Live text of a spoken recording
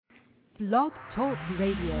Blog Talk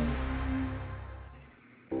Radio.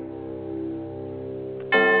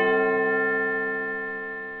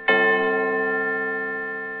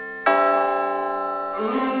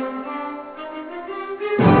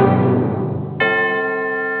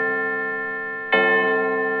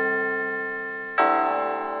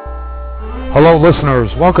 Hello,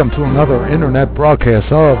 listeners. Welcome to another internet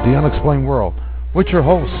broadcast of The Unexplained World with your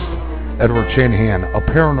host, Edward Shanahan, a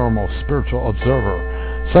paranormal spiritual observer,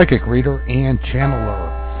 psychic reader, and channeler.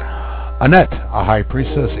 Annette, a high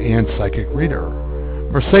priestess and psychic reader.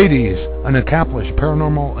 Mercedes, an accomplished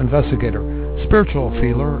paranormal investigator, spiritual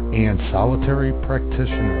feeler, and solitary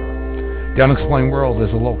practitioner. The Unexplained World is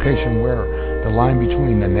a location where the line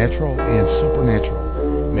between the natural and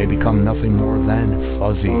supernatural may become nothing more than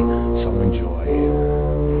fuzzy, so enjoy.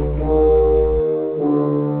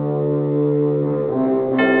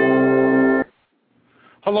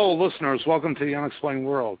 Hello, listeners. Welcome to The Unexplained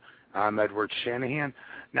World. I'm Edward Shanahan.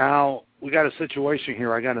 Now, we got a situation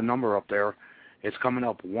here. I got a number up there. It's coming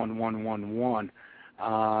up 1111.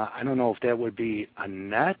 I don't know if that would be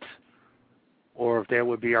Annette or if that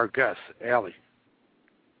would be our guest, Allie.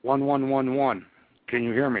 1111. Can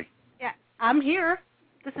you hear me? Yeah, I'm here.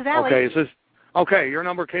 This is Allie. Okay, your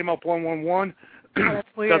number came up 111. Oh, that's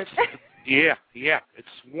weird. Yeah. It's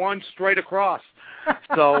one straight across.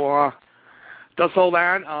 So, just hold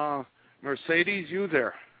on. Mercedes, you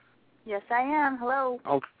there? Yes, I am. Hello.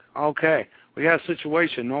 Okay. We got a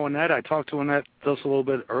situation. No, Annette, I talked to Annette just a little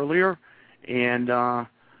bit earlier, and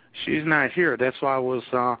she's not here. That's why I was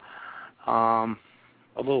a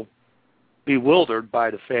little bewildered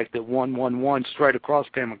by the fact that 111 straight across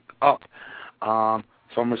came up. So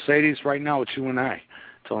Mercedes, right now it's you and I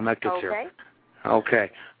till Annette gets here. Okay.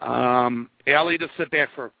 Allie, just sit back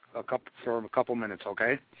for a couple minutes,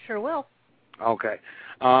 okay? Sure will. Okay.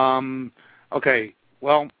 Okay.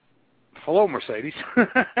 Well, hello, Mercedes.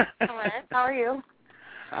 Hello. How are you?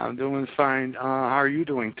 I'm doing fine. How are you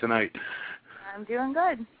doing tonight? I'm doing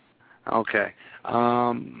good. Okay.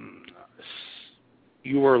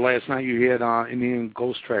 You were last night. You had Indian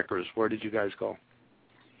ghost trackers. Where did you guys go?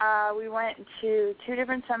 We went to 2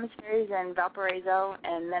 different cemeteries in Valparaiso,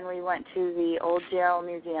 and then we went to the Old Jail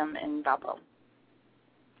Museum in Valpo.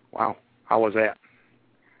 Wow. How was that?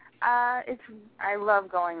 I love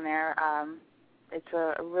going there. It's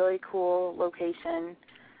a really cool location.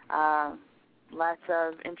 Lots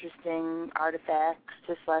of interesting artifacts,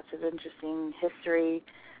 just lots of interesting history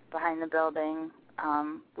behind the building.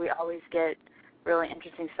 We always get really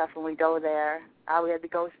interesting stuff when we go there. We had the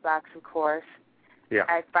ghost box, of course. Yeah.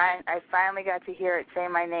 I finally got to hear it say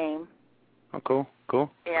my name. Oh, cool.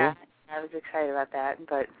 Yeah, cool. I was excited about that,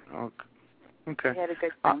 but okay. We had a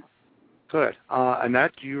good time. Good.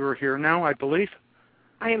 Annette, you are here now, I believe?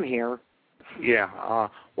 I am here. Yeah.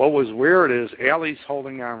 What was weird is Allie's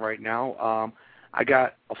holding on right now. I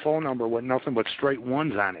got a phone number with nothing but straight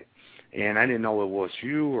ones on it, and I didn't know it was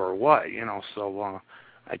you or what, so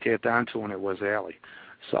I tapped onto and it was Allie.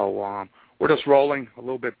 So we're just rolling a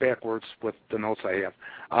little bit backwards with the notes I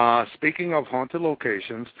have. Speaking of haunted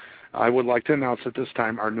locations, I would like to announce at this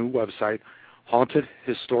time our new website,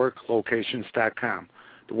 hauntedhistoriclocations.com.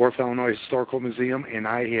 The Wharf, Illinois Historical Museum and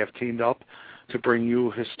I have teamed up to bring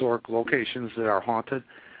you historic locations that are haunted.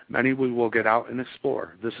 Many we will get out and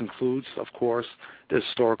explore. This includes, of course, the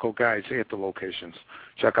historical guides at the locations.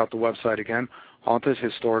 Check out the website again,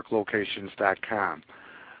 hauntedhistoriclocations.com.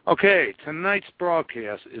 Okay, tonight's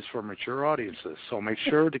broadcast is for mature audiences, so make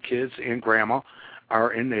sure the kids and grandma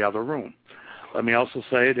are in the other room. Let me also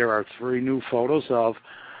say there are 3 new photos of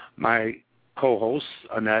my co-hosts,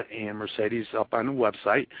 Annette and Mercedes, up on the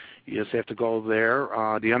website. You just have to go there,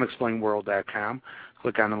 theunexplainedworld.com,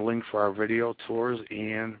 click on the link for our video tours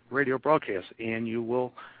and radio broadcasts, and you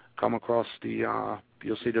will come across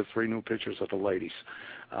you'll see the 3 new pictures of the ladies.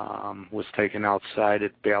 Was taken outside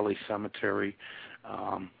at Bailey Cemetery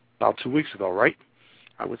about 2 weeks ago, right?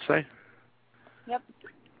 I would say. Yep.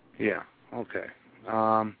 Yeah. Okay.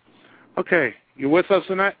 Okay. You with us,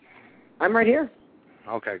 Annette? I'm right here.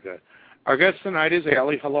 Okay. Good. Our guest tonight is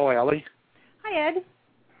Allie. Hello, Allie. Hi, Ed.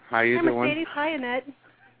 How you doing? Mercedes. Hi, Annette.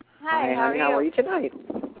 Hi. How are you tonight?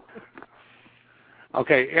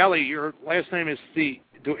 Okay, Allie. Your last name is Theiss.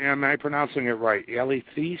 Am I pronouncing it right? Allie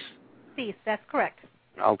Theiss? Theiss. That's correct.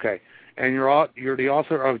 Okay. And you're the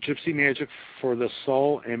author of Gypsy Magic for the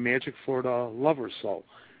Soul and Magic for the Lover's Soul.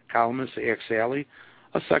 Columnist Ask Allie,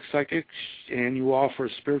 a sex psychic, and you offer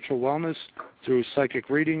spiritual wellness through psychic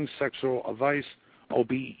readings, sexual advice,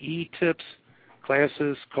 OBE tips,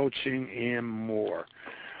 classes, coaching, and more.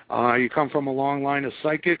 You come from a long line of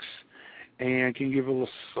psychics, and can you give us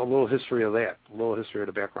a little history of that, a little history of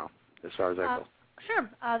the background? as far as that goes? Sure.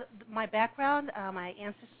 My background, my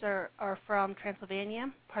ancestors are from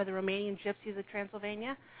Transylvania, part of the Romanian gypsies of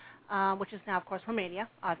Transylvania, which is now, of course, Romania,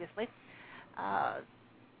 obviously.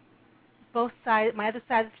 Both sides, my other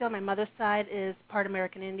side of the field, my mother's side, is part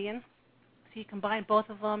American Indian. So you combine both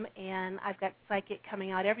of them, and I've got psychic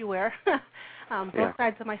coming out everywhere. Both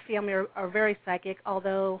sides of my family are very psychic,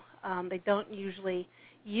 although they don't usually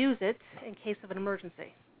use it in case of an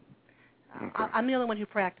emergency. Okay. I'm the only one who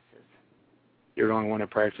practices. You're the only one that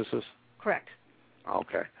practices? Correct.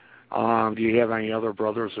 Okay. Do you have any other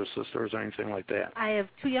brothers or sisters or anything like that? I have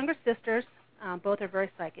two younger sisters. Both are very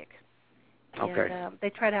psychic. Okay. And they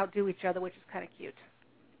try to outdo each other, which is kind of cute.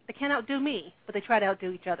 They can't outdo me, but they try to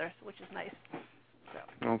outdo each other, which is nice.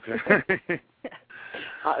 So. Okay.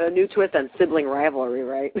 A new twist on sibling rivalry,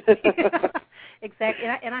 right? Exactly.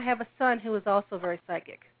 And I have a son who is also very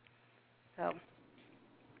psychic. So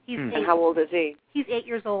he's 8. And how old is he? He's 8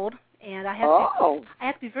 years old, and I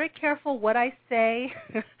have to be very careful what I say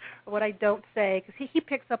or what I don't say, because he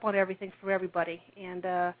picks up on everything from everybody,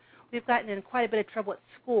 and we've gotten in quite a bit of trouble at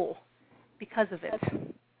school because of it.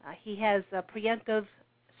 He has preemptive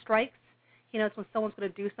strikes. He knows when someone's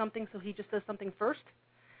going to do something, so he just does something first.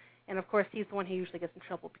 And, of course, he's the one who usually gets in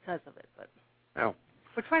trouble because of it. But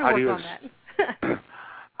we're trying to work on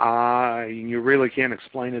that. You really can't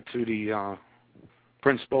explain it to the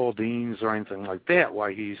principal, deans, or anything like that,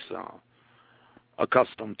 why he's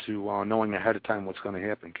accustomed to knowing ahead of time what's going to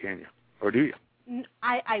happen, can you? Or do you?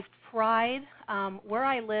 I've tried. Where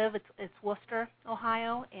I live, it's Worcester,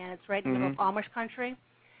 Ohio, and it's right in the middle of Amish country.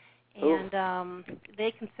 And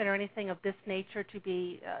they consider anything of this nature to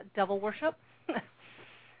be devil worship,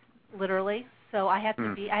 literally. So I have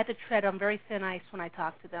to tread on very thin ice when I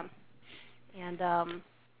talk to them. And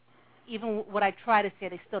even what I try to say,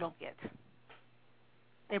 they still don't get.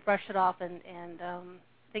 They brush it off and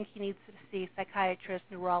think he needs to see psychiatrists,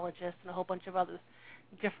 neurologists, and a whole bunch of other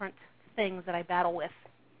different things that I battle with.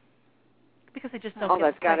 Because they just don't get it. Oh,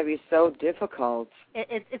 that's got to be so difficult.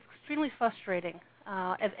 It's extremely frustrating.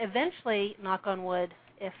 Eventually, knock on wood,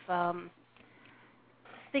 if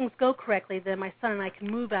things go correctly, then my son and I can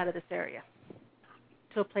move out of this area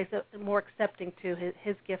to a place that's more accepting to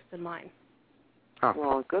his gifts than mine. Huh.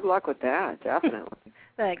 Well, good luck with that, definitely.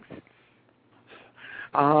 Thanks.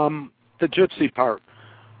 The gypsy part,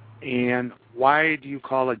 and why do you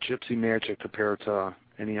call it gypsy magic compared to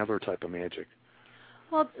any other type of magic?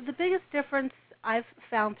 Well, the biggest difference I've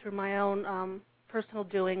found through my own personal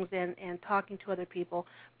doings and talking to other people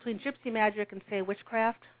between gypsy magic and, say,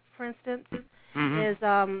 witchcraft, for instance, is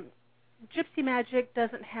gypsy magic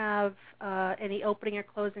doesn't have any opening or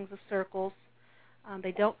closings of circles.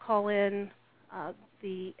 They don't call in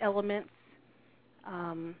the elements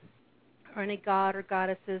or any god or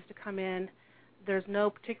goddesses to come in. There's no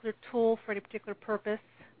particular tool for any particular purpose.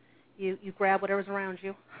 You grab whatever's around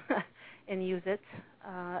you and use it.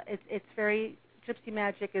 It's very, gypsy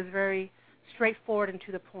magic is very straightforward and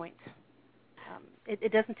to the point.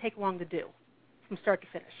 It doesn't take long to do from start to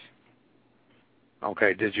finish.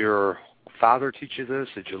 Okay. Did your father teach you this?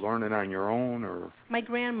 Did you learn it on your own? Or my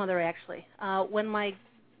grandmother, actually. When my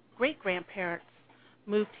great-grandparents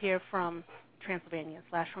moved here from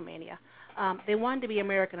Transylvania/Romania, they wanted to be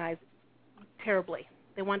Americanized terribly.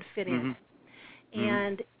 They wanted to fit in.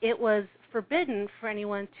 And it was forbidden for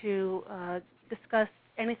anyone to discuss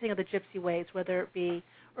anything of the gypsy ways, whether it be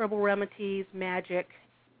herbal remedies, magic,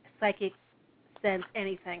 psychic sense,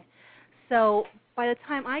 anything. So by the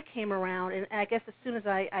time I came around, and I guess as soon as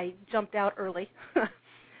I jumped out early,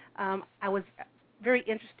 I was very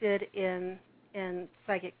interested in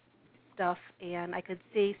psychic stuff, and I could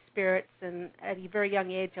see spirits, and at a very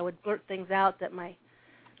young age I would blurt things out that my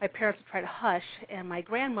parents would try to hush, and my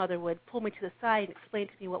grandmother would pull me to the side and explain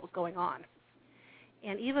to me what was going on.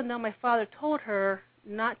 And even though my father told her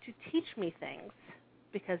not to teach me things,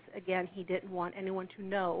 because, again, he didn't want anyone to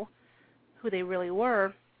know who they really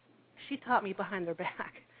were, she taught me behind their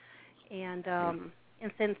back. And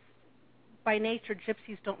since by nature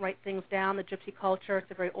gypsies don't write things down, the gypsy culture,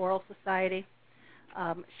 it's a very oral society,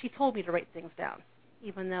 she told me to write things down,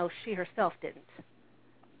 even though she herself didn't, so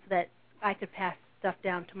that I could pass stuff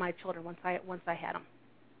down to my children once I had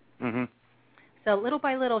them. So little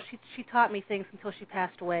by little, she taught me things until she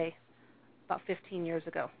passed away about 15 years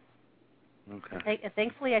ago. Okay.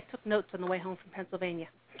 Thankfully, I took notes on the way home from Pennsylvania.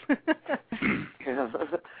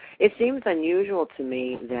 It seems unusual to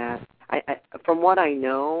me that, from what I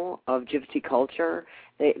know of gypsy culture,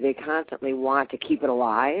 they constantly want to keep it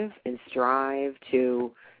alive and strive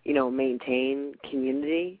to, maintain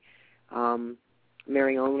community,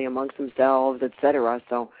 marrying only amongst themselves, etc.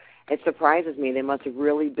 So it surprises me. They must have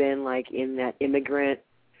really been like in that immigrant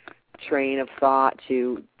train of thought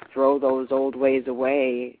to throw those old ways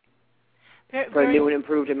away for a new and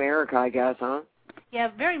improved America, I guess, huh? Yeah,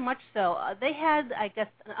 very much so. They had, I guess,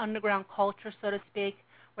 an underground culture, so to speak,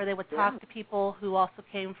 where they would talk to people who also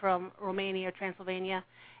came from Romania or Transylvania,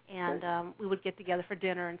 and we would get together for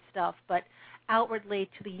dinner and stuff. But outwardly,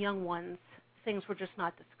 to the young ones, things were just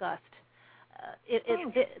not discussed.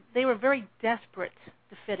 They were very desperate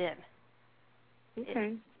to fit in.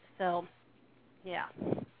 Okay. So, yeah.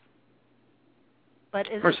 But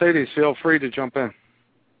Mercedes, feel free to jump in.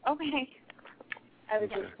 Okay. I was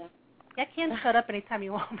just... I can shut up anytime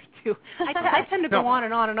you want me to. I tend to go on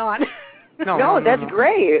and on and on. No, that's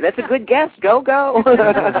great. That's a good guess. Go.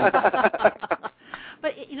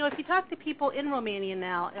 But, if you talk to people in Romania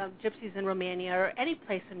now, gypsies in Romania or any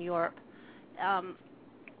place in Europe,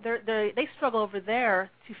 they struggle over there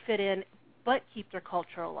to fit in but keep their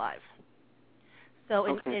culture alive.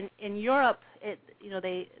 So in Europe,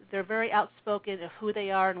 they're very outspoken of who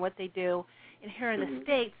they are and what they do. And here in the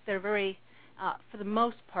States, they're very, for the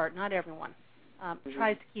most part, not everyone,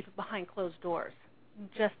 tries to keep it behind closed doors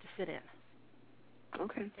just to fit in.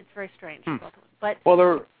 Okay. It's very strange. But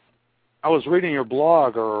I was reading your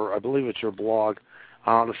blog, or I believe it's your blog,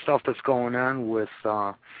 the stuff that's going on with,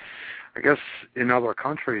 I guess, in other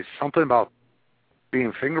countries, something about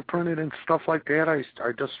being fingerprinted and stuff like that. I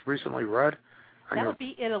just recently read. That would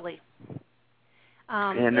be Italy.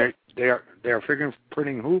 And they are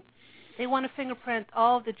fingerprinting who? They want to fingerprint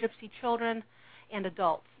all of the gypsy children and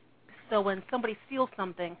adults. So when somebody steals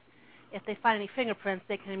something, if they find any fingerprints,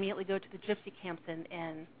 they can immediately go to the gypsy camps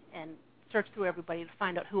and search through everybody to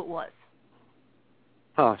find out who it was.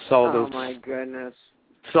 Huh, oh my goodness.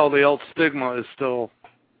 So the old stigma is still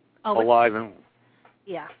alive and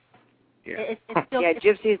yeah. Yeah. It's still,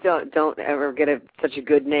 gypsies don't ever get such a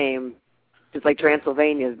good name. Just like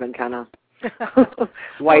Transylvania has been kind of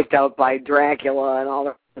wiped out by Dracula and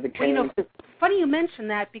all the kings. Funny you mention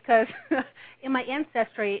that because in my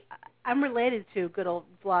ancestry, I'm related to good old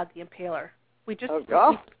Vlad the Impaler. We just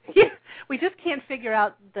we just can't figure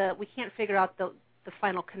out the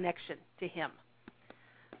final connection to him.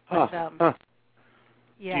 But,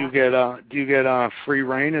 yeah. Do you get free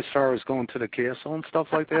reign as far as going to the castle and stuff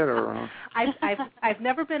like that, or? I've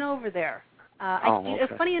never been over there.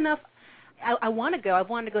 It's funny enough. I want to go. I've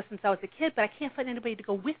wanted to go since I was a kid, but I can't find anybody to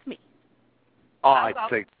go with me. Oh, I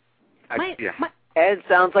think. Ed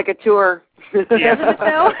sounds like a tour. Yeah.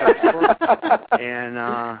 And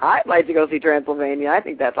I'd like to go see Transylvania. I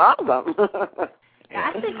think that's awesome.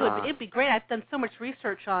 I think it'd be great. I've done so much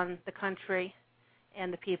research on the country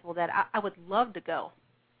and the people that I would love to go.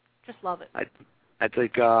 Just love it. I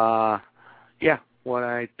think, I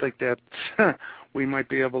think that we might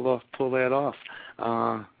be able to pull that off,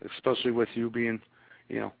 especially with you being,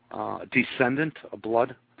 a descendant, a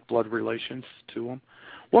blood relations to them.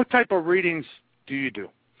 What type of readings do you do?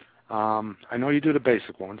 I know you do the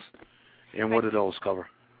basic ones, and what do those cover?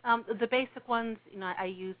 The basic ones, I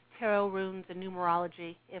use tarot, runes, and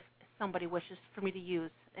numerology if somebody wishes for me to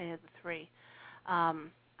use any of the three.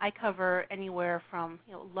 I cover anywhere from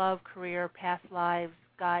love, career, past lives,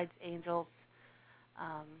 guides, angels,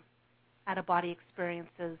 out-of-body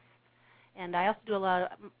experiences, and I also do a lot of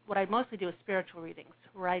what I mostly do is spiritual readings,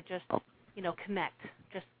 where I just connect,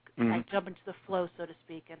 I jump into the flow, so to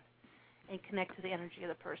speak, and connect to the energy of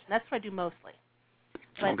the person. That's what I do mostly.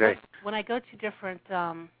 But when I go to different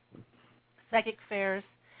psychic fairs,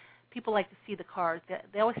 people like to see the cards.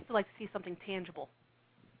 They always still like to see something tangible.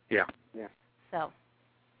 Yeah. So,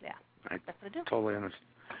 that's what I do. Totally understand.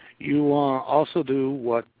 You also do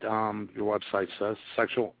what your website says,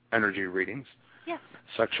 sexual energy readings. Yes.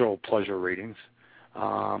 Sexual pleasure readings.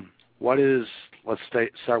 Let's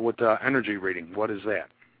start with the energy reading. What is that?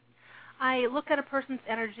 I look at a person's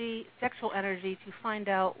energy, sexual energy, to find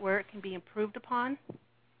out where it can be improved upon,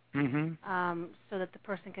 so that the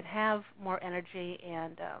person can have more energy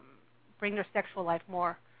and bring their sexual life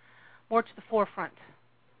more to the forefront.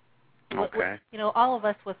 Okay. All of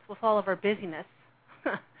us with all of our busyness,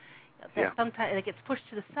 sometimes it gets pushed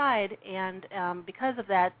to the side, and because of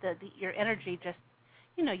that, your energy just,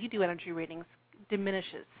 you do energy readings,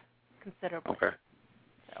 diminishes considerably. Okay.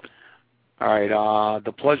 All right,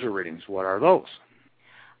 the pleasure readings, what are those?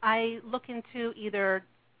 I look into either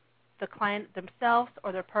the client themselves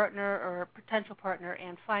or their partner or potential partner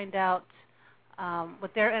and find out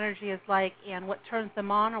what their energy is like and what turns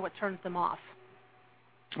them on or what turns them off.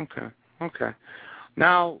 Okay.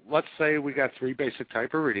 Now, let's say we got three basic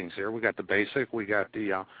type of readings here. We got the basic, we got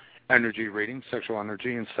the energy reading, sexual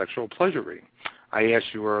energy, and sexual pleasure reading. I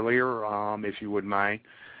asked you earlier if you would mind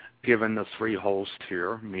given the three hosts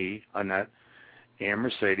here, me, Annette, and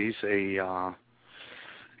Mercedes, a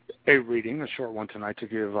reading, a short one tonight, to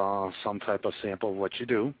give some type of sample of what you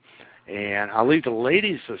do. And I'll leave the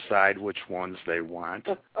ladies decide which ones they want,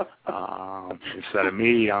 instead of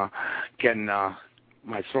me getting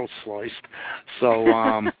my throat sliced. So,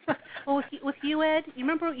 well, with you, Ed, you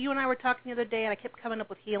remember you and I were talking the other day, and I kept coming up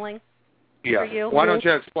with healing. Yeah. For you? Why don't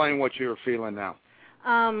you explain what you're feeling now?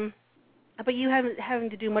 But you having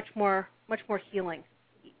to do much more healing.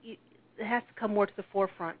 It has to come more to the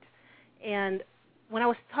forefront. And when I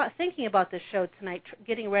was thinking about this show tonight,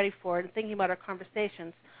 getting ready for it, and thinking about our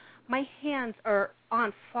conversations, my hands are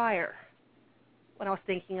on fire. When I was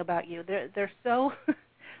thinking about you, they're so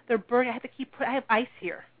they're burning. I have ice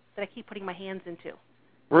here that I keep putting my hands into.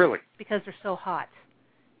 Really? Because they're so hot.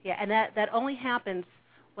 Yeah, and that only happens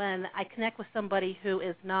when I connect with somebody who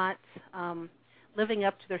is not living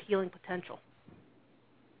up to their healing potential.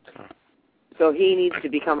 So he needs to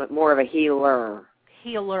become more of a healer.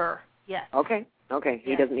 Healer, yes. Okay.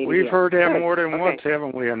 He doesn't need to We've heal. heard that Good. more than once,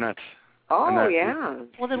 haven't we, Annette? Oh, Annette, yeah.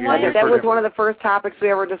 Well, then why that was one of the first topics we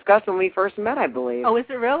ever discussed when we first met, I believe. Oh, is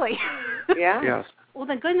it really? Yeah. Yes. Well,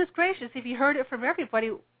 then, goodness gracious, if you heard it from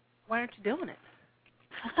everybody, why aren't you doing it?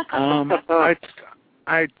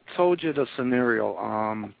 I told you the scenario.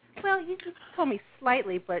 Well, you just told me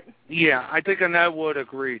slightly, but... Yeah, I think Annette would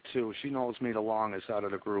agree, too. She knows me the longest out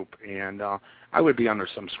of the group, and I would be under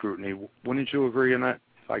some scrutiny. Wouldn't you agree, Annette,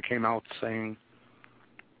 if I came out saying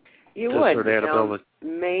you this would. or that ability?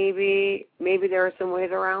 Maybe there are some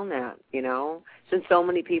ways around that, since so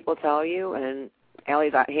many people tell you, and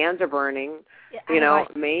Allie's hands are burning,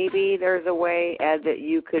 maybe there's a way, Ed, that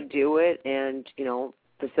you could do it and,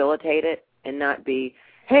 facilitate it and not be,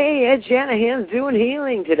 hey, Ed Shanahan's doing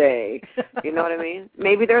healing today. You know what I mean?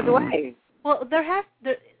 Maybe there's a way. Well,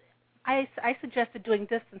 I suggested doing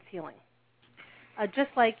distance healing.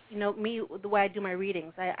 Just like, me, the way I do my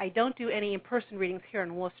readings. I don't do any in-person readings here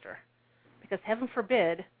in Worcester because, heaven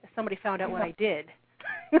forbid, if somebody found out what I did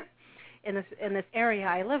in this area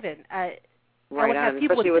I live in. Right on,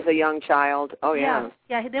 especially with a young child. Oh, yeah.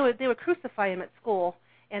 Yeah, they would crucify him at school,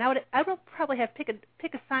 and I would probably have pick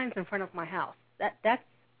a signs in front of my house. That's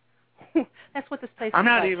what this place is I'm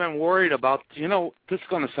not like. even worried about, this is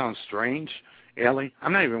going to sound strange, Allie.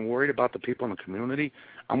 I'm not even worried about the people in the community.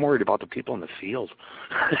 I'm worried about the people in the field.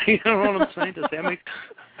 You know what I'm saying? Does that make...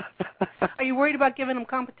 Are you worried about giving them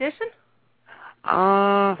competition?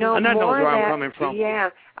 No, and that knows where I'm coming from. Yeah.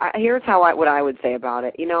 Here's what I would say about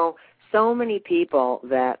it. So many people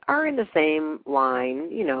that are in the same line,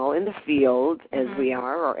 in the field as we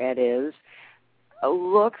are, or Ed is,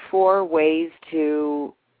 look for ways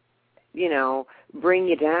to, bring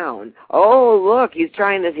you down. Oh, look, he's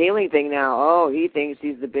trying this healing thing now. Oh, he thinks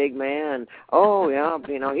he's the big man. Oh, yeah,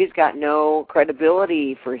 he's got no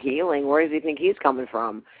credibility for healing. Where does he think he's coming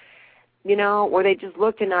from? Where they just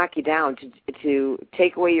look to knock you down, to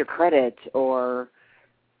take away your credit, or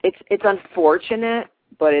it's unfortunate,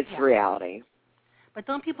 but it's reality. But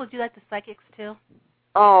don't people do that to psychics too?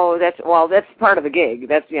 Oh, that's part of the gig.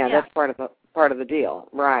 That's part of the deal,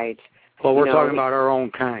 right? Well, we're talking about our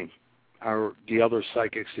own kind, the other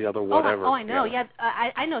psychics, the other whatever. Oh, I know. Yeah,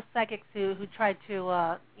 I know psychics who tried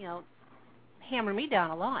to hammer me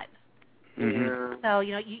down a lot. Mm-hmm. So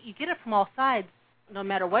you get it from all sides, no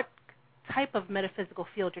matter what type of metaphysical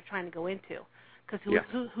field you're trying to go into, because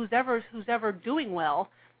who's ever doing well,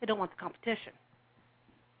 they don't want the competition.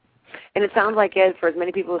 And it sounds like, Ed, for as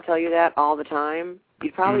many people who tell you that all the time,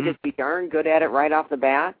 you'd probably just be darn good at it right off the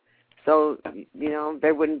bat. So,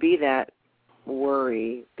 there wouldn't be that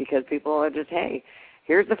worry because people are just, hey,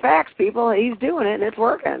 here's the facts, people. He's doing it, and it's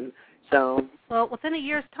working. So. Well, within a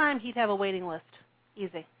year's time, he'd have a waiting list.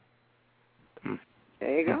 Easy.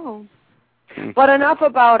 There you go. But enough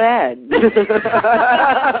about Ed. Since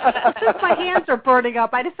my hands are burning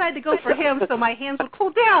up, I decided to go for him so my hands would cool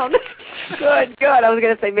down. Good. I was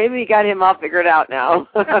going to say, maybe we got him all figured out now.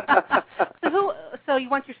 So you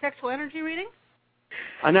want your sexual energy reading?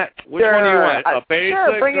 Annette, which one do you want? A basic?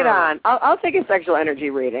 Sure, bring it on. I'll take a sexual energy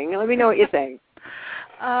reading. Let me know what you think.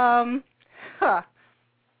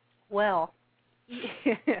 Well,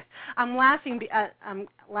 I'm laughing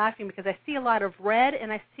because I see a lot of red,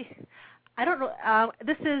 and I don't know.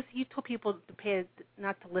 You told people to pay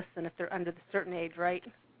not to listen if they're under a certain age, right?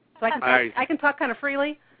 So I can talk kind of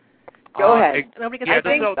freely. Go ahead. Nobody I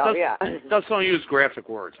can. Just don't use graphic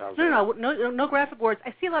words. No graphic words.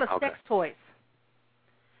 I see a lot of sex toys.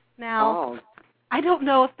 Now, I don't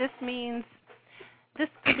know if this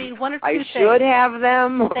could mean one or two things. I should have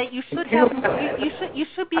them. That you should have. You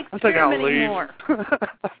should be experimenting more.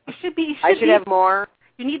 I should have more.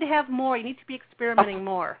 You need to have more. You need to be experimenting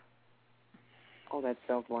more. Oh, that's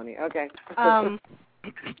so funny. Okay.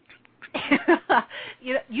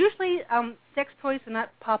 Usually, sex toys do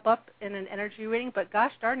not pop up in an energy reading, but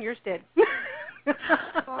gosh darn, yours did.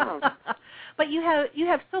 Oh. But you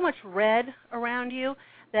have so much red around you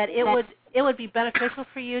that it would be beneficial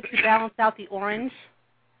for you to balance out the orange.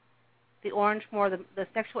 The orange more the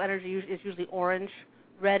sexual energy is usually orange.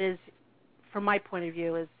 Red is, from my point of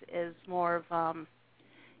view, is more of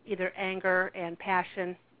either anger and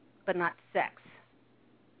passion, but not sex.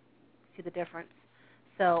 See the difference?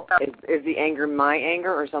 So is the anger my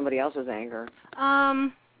anger or somebody else's anger?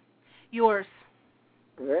 Yours.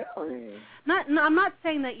 Really? I'm not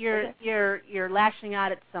saying that you're lashing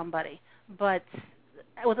out at somebody, but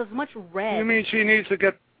with as much red. You mean she needs to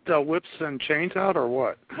get the whips and chains out, or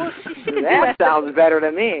what? Well, she could that sounds better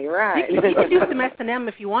to me, right? You could do some S&M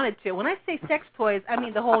if you wanted to. When I say sex toys, I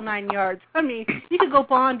mean the whole 9 yards. I mean, you could go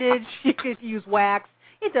bondage, you could use wax.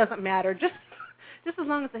 It doesn't matter. Just as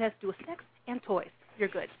long as it has to do with sex and toys, you're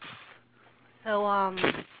good. So,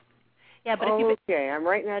 yeah, but okay, I'm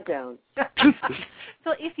writing that down.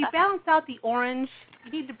 So if you balance out the orange,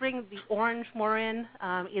 you need to bring the orange more in,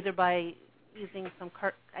 either by using some,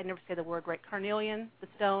 I never say the word right, carnelian, the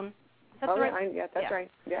stone. Is that the right? Yeah, that's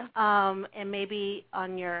right. Yeah. And maybe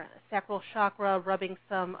on your sacral chakra, rubbing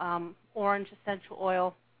some orange essential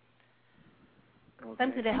oil,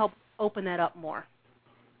 something to help open that up more.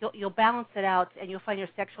 You'll balance it out, and you'll find your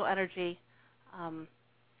sexual energy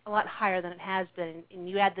a lot higher than it has been. And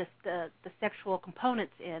you add the sexual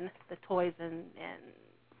components in, the toys and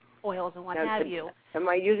oils and what have you. Am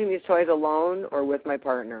I using these toys alone or with my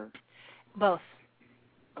partner? Both.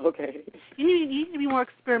 Okay. You need to be more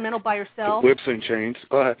experimental by yourself. Whips and chains.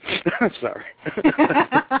 Go ahead. Sorry.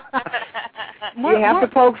 You have to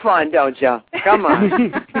poke fun, don't you? Come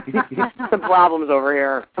on. Some problems over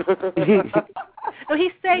here. No,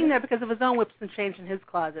 he's saying that because of his own whips and chains in his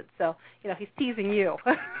closet. So, he's teasing you.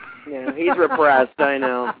 Yeah, he's repressed, I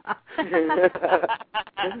know.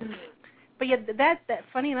 But yeah, that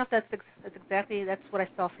funny enough, that's what I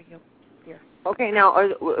saw for you here. Okay, now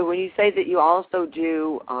when you say that you also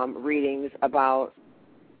do readings about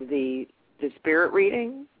the spirit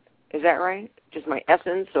reading, is that right? Just my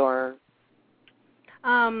essence or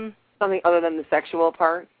something other than the sexual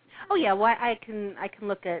part? Oh yeah, well I can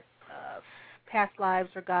look at past lives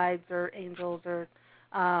or guides or angels or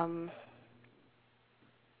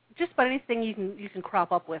just about anything you can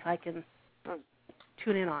crop up with. I can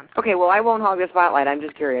tune in on. Okay, well I won't hog the spotlight. I'm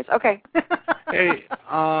just curious. Okay. Hey,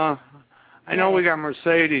 I know we got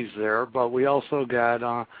Mercedes there, but we also got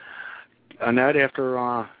Annette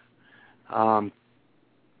after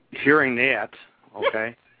hearing that,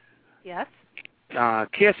 okay? Yes.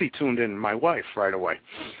 Cassie tuned in, my wife, right away.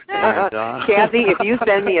 And, Kathy, if you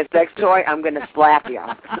send me a sex toy, I'm going to slap you.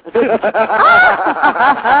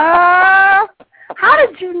 How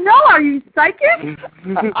did you know? Are you psychic?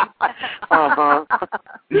 Uh-huh.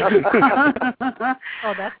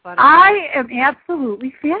 Oh, that's funny. I am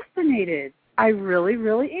absolutely fascinated. I really,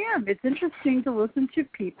 really am. It's interesting to listen to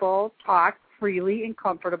people talk freely and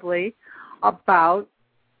comfortably about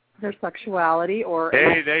their sexuality or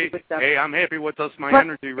hey, I'm happy with my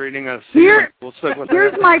energy reading. We'll stick with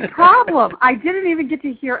here's that. my problem. I didn't even get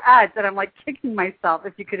to hear Ed, and I'm like kicking myself,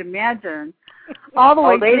 if you could imagine. All the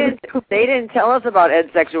way they didn't tell us about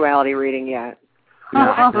Ed's sexuality reading yet.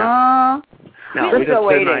 No, we're still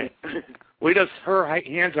waiting. Her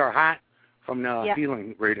hands are hot from the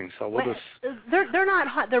healing reading, so we'll just. They're not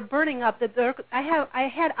hot. They're burning up. I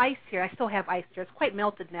had ice here. I still have ice here. It's quite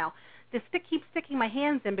melted now. Keep sticking my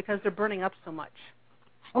hands in because they're burning up so much.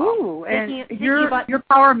 Oh, and your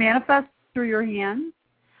power manifests through your hands?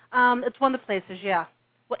 It's one of the places, yeah.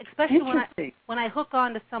 Well, especially when I hook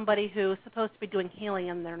on to somebody who's supposed to be doing healing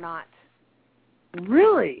and they're not.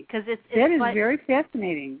 Really? Because it's that is very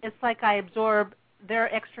fascinating. It's like I absorb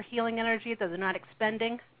their extra healing energy that they're not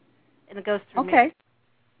expending, and it goes through me. Okay.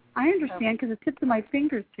 I understand because the tips of my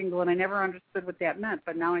fingers tingle, and I never understood what that meant,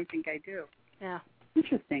 but now I think I do. Yeah.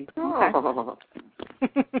 Interesting. Okay.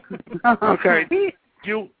 Okay. Do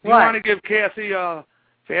you want to give Cassie a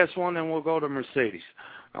fast one, and we'll go to Mercedes.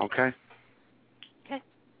 Okay? Okay.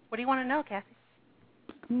 What do you want to know, Cassie?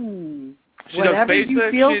 She does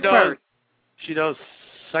basic. She does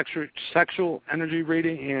sexual energy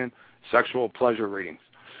reading and sexual pleasure readings.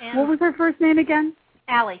 And what was her first name again?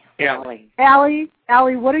 Allie. Allie,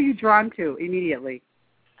 what are you drawn to immediately?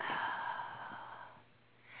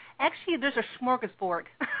 Actually, there's a smorgasbord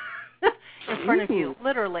in front of you,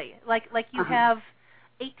 literally. Like you have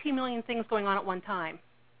 18 million things going on at one time.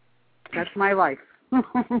 That's my life.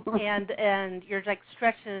 and you're like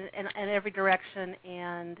stretching in every direction,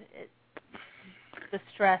 and the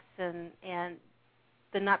stress and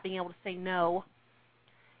the not being able to say no,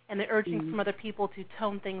 and the urging from other people to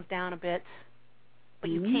tone things down a bit, but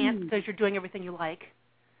you can't because you're doing everything you like,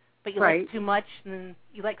 but you like too much, and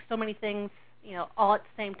you like so many things, all at the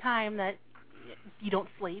same time that you don't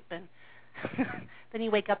sleep, and then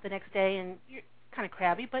you wake up the next day and you're kind of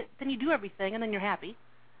crabby, but then you do everything, and then you're happy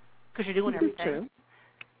because you're doing everything. True.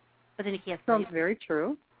 But then you can't Sounds sleep. very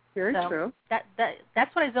true. Very true.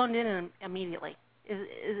 That's what I zoned in immediately. Is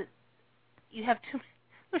it you have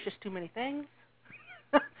there's just too many things.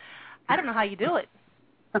 I don't know how you do it.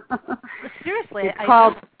 Seriously, it's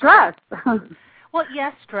called stress. Well,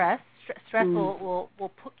 yes, stress. Stress will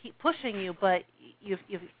keep pushing you, but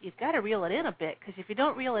you've got to reel it in a bit, because if you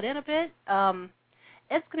don't reel it in a bit,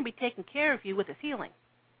 it's going to be taking care of you with its healing.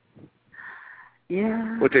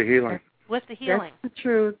 Yeah. With the healing. With the healing. That's the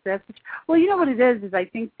truth. Well, you know what it is I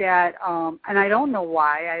think that, and I don't know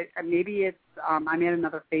why, maybe it's, I'm at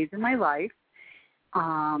another phase in my life.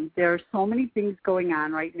 There are so many things going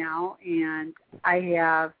on right now, and I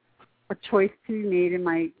have a choice to be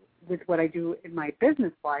made with what I do in my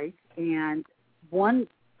business life, and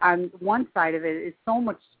on one side of it is so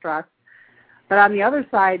much stress, but on the other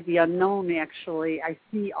side, the unknown, actually, I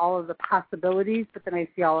see all of the possibilities, but then I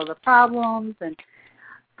see all of the problems, and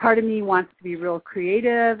part of me wants to be real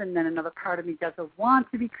creative, and then another part of me doesn't want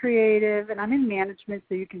to be creative, and I'm in management,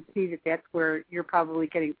 so you can see that that's where you're probably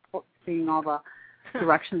seeing all the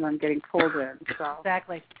directions I'm getting pulled in. So.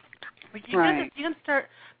 Exactly. You're going to start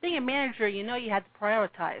being a manager. You have to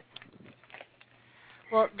prioritize.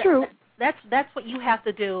 Well, true. That's what you have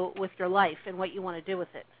to do with your life and what you want to do with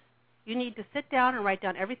it. You need to sit down and write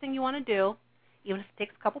down everything you want to do, even if it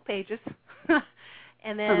takes a couple pages,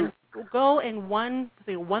 and then go in 1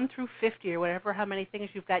 through 50 or whatever, how many things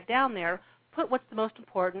you've got down there. Put what's the most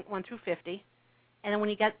important, 1 through 50, and then when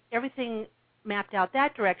you got everything mapped out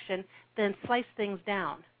that direction, then slice things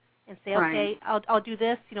down and say, okay, I'll do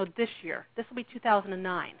this, this year. This will be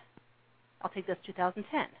 2009. I'll take this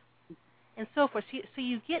 2010, and so forth. So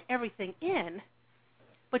you get everything in,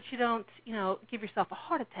 but you don't, give yourself a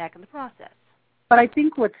heart attack in the process. But I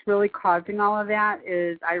think what's really causing all of that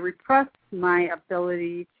is I repress my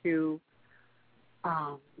ability to,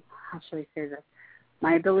 how should I say this?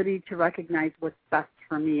 My ability to recognize what's best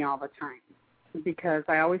for me all the time, because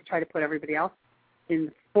I always try to put everybody else in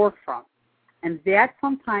the forefront. And that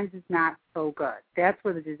sometimes is not so good. That's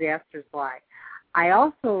where the disasters lie. I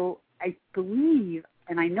believe,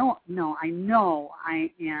 and I know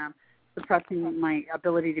I am suppressing my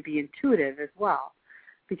ability to be intuitive as well,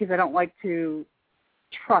 because I don't like to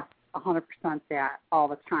trust 100% that all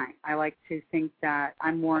the time. I like to think that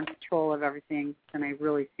I'm more in control of everything than I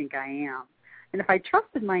really think I am. And if I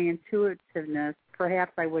trusted my intuitiveness,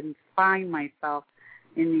 perhaps I wouldn't find myself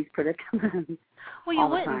in these predicaments. Well, you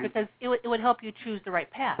wouldn't, because it would help you choose the right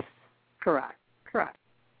path. Correct.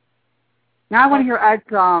 Now I want to hear Ed's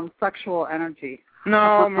sexual energy.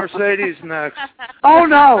 No, Mercedes next. Oh,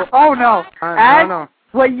 no. Ed, no.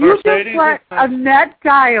 Well, you just let Annette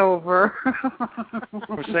die over.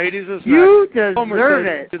 Mercedes is next. You deserve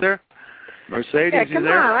it. You there? Mercedes, yeah, you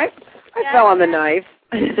there? On. I fell on the knife.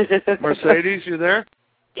 Mercedes, you there?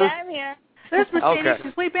 Yeah, I'm here. There's Mercedes. Okay.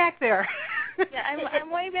 She's way back there. Yeah,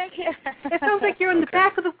 I'm way back here. It sounds like you're in the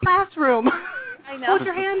back of the classroom. I know. Hold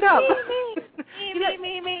your hand up.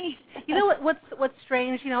 Me. You know what's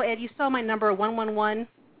strange? Ed, you saw my number 111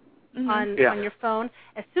 on your phone.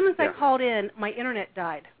 As soon as I called in, my internet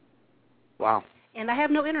died. Wow. And I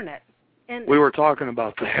have no internet. And we were talking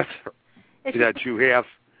about that you have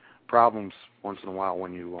problems once in a while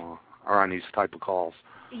when you are on these type of calls.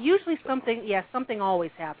 Usually something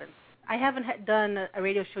always happens. I haven't done a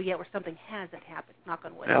radio show yet where something hasn't happened, knock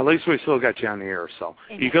on wood. Yeah, at least we still got you on the air, so.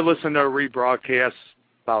 Amen. You could listen to a rebroadcast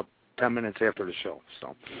about 10 minutes after the show,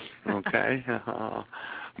 so. Okay.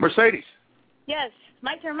 Mercedes. Yes,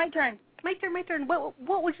 my turn. My turn.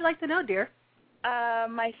 What would you like to know, dear?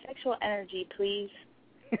 My sexual energy, please.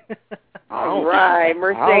 All right,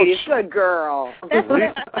 Mercedes, good girl.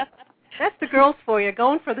 That's the girls for you,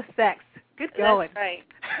 going for the sex. Good going. That's right.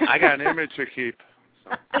 I got an image to keep.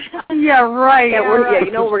 So. Yeah, right. Yeah,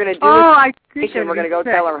 you know what we're going to do? I think we're going to go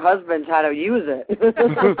tell our husbands how to use it.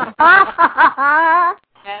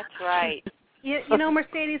 That's right. You know,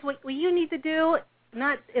 Mercedes, what you need to do,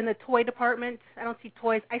 not in the toy department. I don't see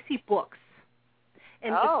toys. I see books.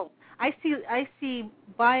 And I see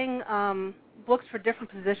buying books for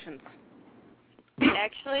different positions.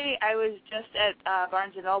 Actually, I was just at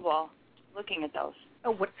Barnes & Noble looking at those.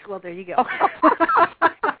 Oh, well, there you go.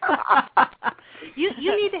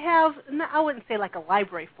 You need to have, I wouldn't say like a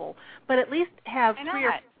library full, but at least have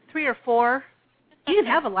three or four. You can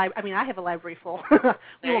have a library. I mean, I have a library full.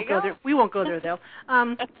 We won't go there. We won't go there though.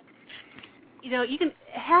 You can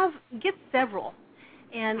get several,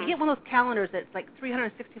 and get one of those calendars that's like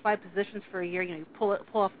 365 positions for a year. You pull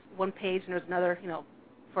off one page, and there's another.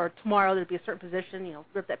 For tomorrow there'd be a certain position.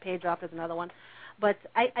 Rip that page off. There's another one. But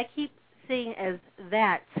I keep seeing as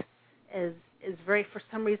that is very, for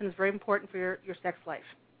some reason, is very important for your sex life.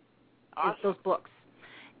 Awesome. Those books.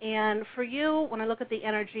 And for you, when I look at the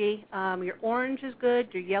energy, your orange is good,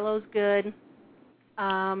 your yellow's good,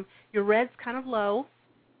 your red's kind of low.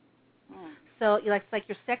 So it's like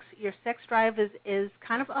your sex drive is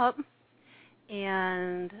kind of up,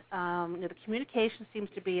 and the communication seems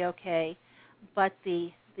to be okay, but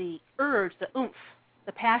the urge, the oomph,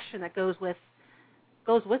 the passion that goes with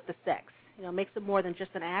the sex, makes it more than just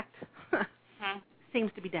an act,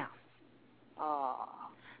 seems to be down. Oh.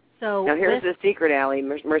 So now here's the secret, Allie.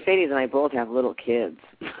 Mercedes and I both have little kids.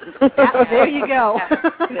 There you go.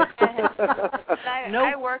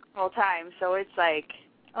 I work full time, so it's like,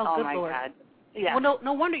 oh my Lord. God. Yeah. Well,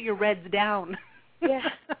 no wonder your red's down. Yeah.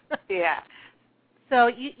 Yeah.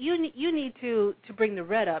 So you need to bring the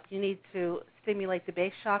red up. You need to stimulate the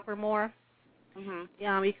base chakra more.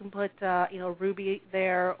 Mm-hmm. You can put ruby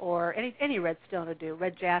there, or any red stone will do.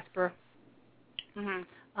 Red jasper.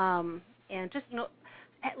 Mm-hmm. And just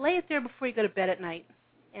lay it there before you go to bed at night,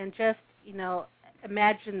 and just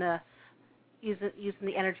imagine using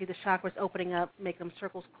the energy, the chakras opening up, making them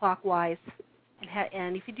circles clockwise,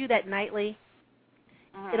 and if you do that nightly,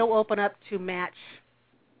 it'll open up to match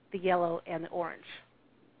the yellow and the orange,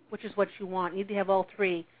 which is what you want. You need to have all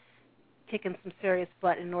three kicking some serious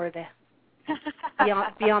butt in order to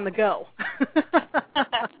be on the go.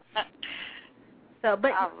 So,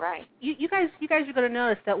 but all right. you guys are going to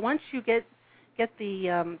notice that once you get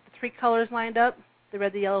the three colors lined up, the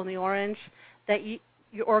red, the yellow, and the orange, that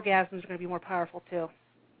your orgasms are going to be more powerful too.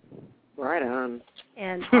 Right on.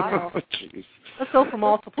 And let's go for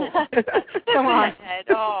multiple. Come on.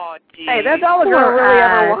 Oh, geez. Hey, that's all a girl really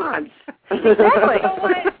ever wants. Exactly. You know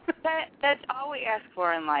what? That's all we ask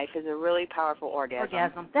for in life is a really powerful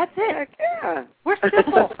orgasm. That's it. Yeah. We're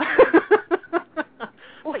simple.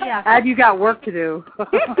 Well, yeah. And you got work to do.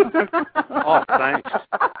 Oh, thanks.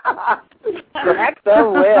 Crack the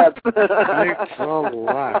whip. Thanks a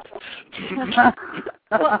lot.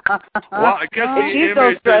 Well, I guess the she's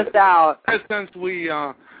so stressed out. Since we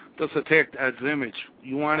just attacked Ed's image,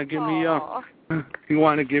 you want to give me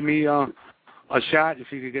a shot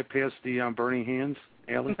if you could get past the burning hands,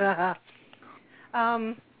 Allie?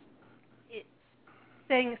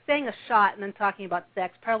 Saying a shot and then talking about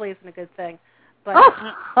sex probably isn't a good thing. But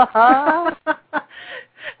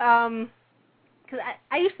because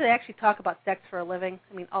I used to actually talk about sex for a living.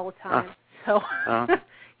 I mean, all the time. So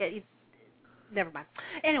never mind.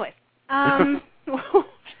 Anyways,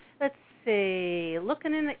 let's see.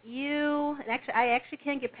 Looking in at you, and I actually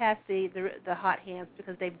can't get past the hot hands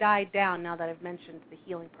because they've died down now that I've mentioned the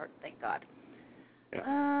healing part. Thank God.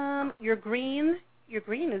 Yeah. Your green is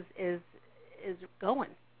going.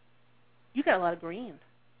 You got a lot of green.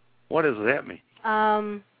 What does that mean?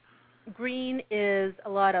 Green is a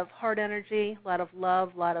lot of heart energy, a lot of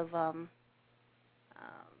love, a lot of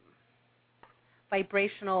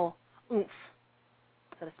vibrational oomph,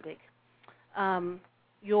 so to speak.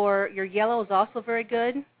 Your yellow is also very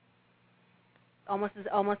good, almost as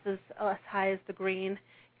high as the green.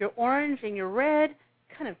 Your orange and your red,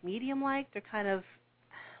 kind of medium-like. They're kind of,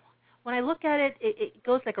 when I look at it, it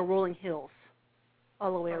goes like a rolling hills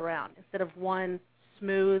all the way around instead of one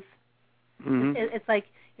smooth. Mm-hmm. It's like,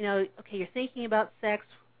 okay, you're thinking about sex,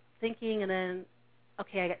 and then,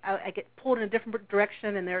 okay, I get pulled in a different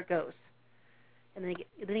direction, and there it goes. And then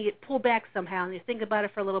you get pulled back somehow, and you think about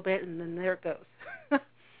it for a little bit, and then there it goes.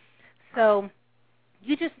 So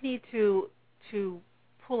you just need to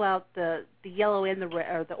pull out the yellow and the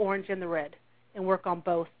red, or the orange and the red, and work on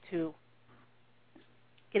both to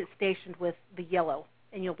get it stationed with the yellow,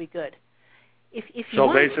 and you'll be good. If you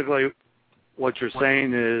so basically, what you're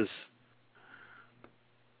saying is.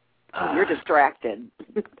 You're distracted.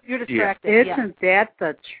 You're distracted. Isn't that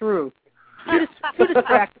the truth? Too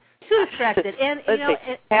distracted. Too distracted. And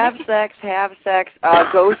have sex.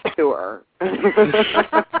 Ghost tour. It's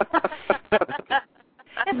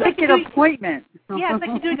like an appointment. Yeah, it's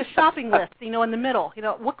like you're doing a shopping list. In the middle.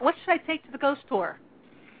 What should I take to the ghost tour?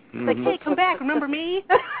 It's like, hey, come back. Remember me?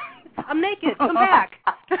 I'm naked. Come back.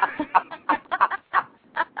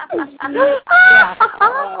 Yeah.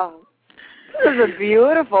 This is a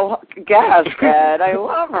beautiful guest, Ed. I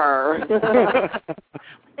love her.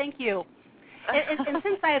 Thank you. And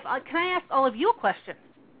since I have, can I ask all of you a question?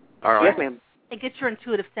 All right. Yes, ma'am. And get your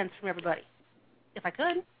intuitive sense from everybody, if I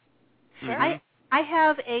could. Sure. I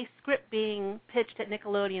have a script being pitched at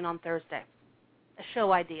Nickelodeon on Thursday, a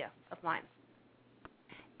show idea of mine.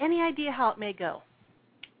 Any idea how it may go?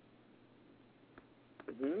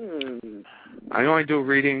 I only do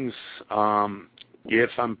readings if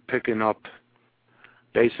I'm picking up.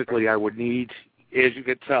 Basically, I would need, as you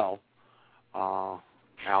could tell,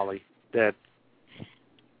 Allie, that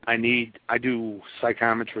I do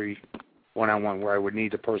psychometry one-on-one where I would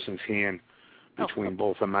need the person's hand between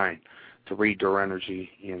both of mine to read their energy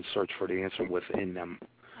and search for the answer within them.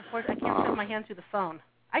 Of course, I can't put my hand through the phone.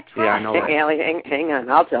 I tried. Yeah, I know. Hey, Allie, hang on.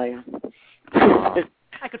 I'll tell you. I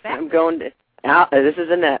could fax I'm going to. This is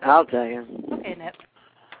Annette. I'll tell you. Okay, Annette.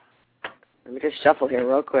 Let me just shuffle here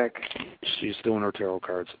real quick. She's doing her tarot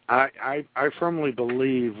cards. I firmly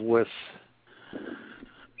believe with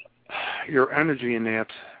your energy in that,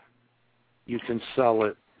 you can sell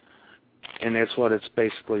it, and that's what it's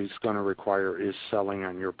basically going to require is selling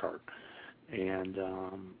on your part. And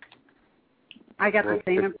I got the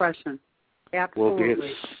same impression.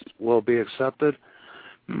 Absolutely. Will be accepted.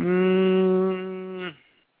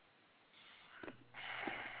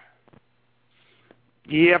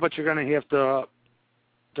 Yeah, but you're going to have to.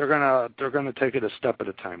 They're gonna take it a step at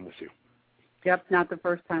a time with you. Yep, not the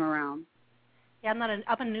first time around. Yeah, I'm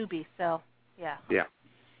a newbie, so yeah. Yeah,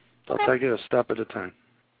 they'll take it a step at a time.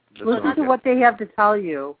 Listen to what they have to tell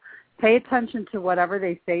you. Pay attention to whatever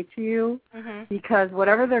they say to you, because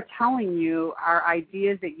whatever they're telling you are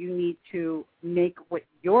ideas that you need to make what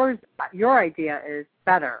your idea is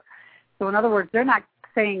better. So in other words, they're not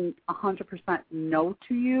saying 100% no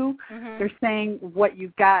to you. They're saying what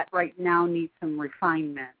you've got right now needs some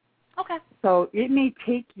refinement. Okay. So it may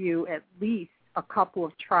take you at least a couple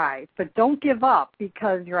of tries, but don't give up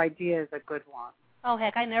because your idea is a good one. Oh,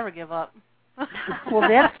 heck, I never give up. Well,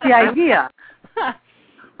 that's the idea.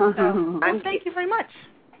 Well, thank you very much.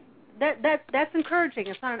 That's encouraging.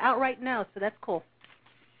 It's not an outright no, so that's cool.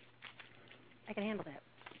 I can handle that.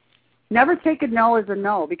 Never take a no as a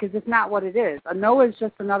no, because it's not what it is. A no is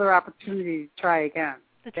just another opportunity to try again.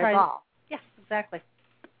 That's all. Yes, exactly.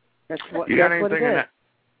 That's what, you got that's anything, what it is.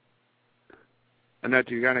 Annette,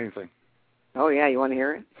 do you got anything? Oh, yeah, you want to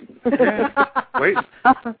hear it? Wait.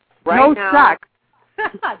 No sucks.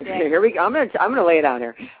 Here we go. I'm gonna lay it out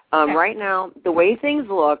here. Right now, the way things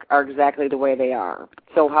look are exactly the way they are.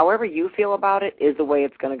 So however you feel about it is the way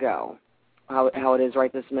it's going to go, how it is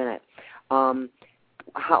right this minute.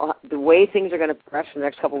 How the way things are going to progress from the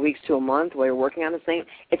next couple of weeks to a month while you're working on this thing,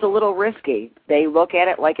 it's a little risky. They look at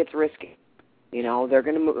it like it's risky. You know, they're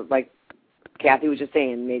going to move, like Kathy was just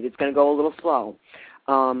saying, maybe it's going to go a little slow.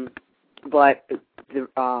 But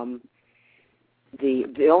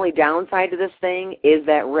the only downside to this thing is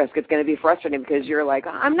that risk. It's going to be frustrating because you're like,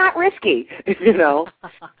 I'm not risky, you know.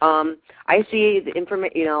 I see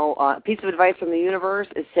the piece of advice from the universe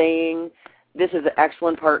is saying this is an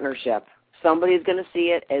excellent partnership. Somebody's going to see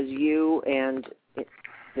it as you and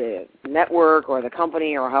the network or the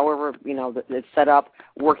company or however, it's set up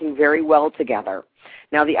working very well together.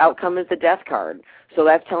 Now, the outcome is the death card. So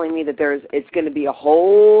that's telling me that it's going to be a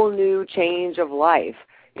whole new change of life.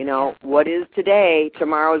 What is today,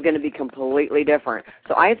 tomorrow is going to be completely different.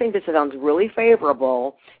 So I think this sounds really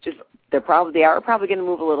favorable. Just they are probably going to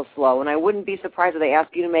move a little slow, and I wouldn't be surprised if they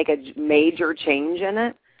ask you to make a major change in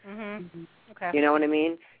it. Okay. You know what I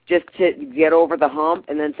mean? Just to get over the hump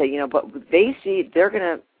and then say, but they're going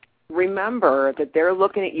to remember that they're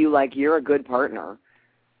looking at you like you're a good partner.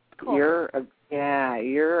 Cool.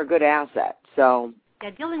 You're a good asset. So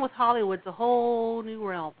dealing with Hollywood's a whole new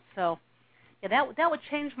realm. So that would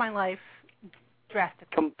change my life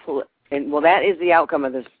drastically. And that is the outcome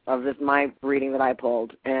of this my reading that I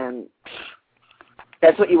pulled, and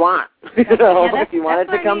that's what you want. If you want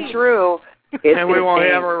it to come true. And we won't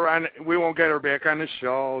have her on. We won't get her back on the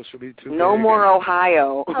show. She'll be too. No big. more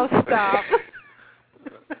Ohio. Oh, stop.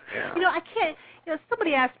 Yeah. I can't.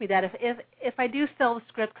 Somebody asked me that if I do sell the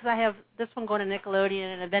script, because I have this one going to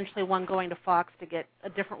Nickelodeon and eventually one going to Fox to get a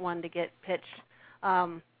different one to get pitched.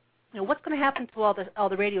 What's going to happen to all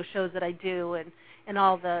the radio shows that I do and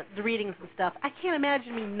all the readings and stuff? I can't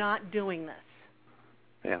imagine me not doing this.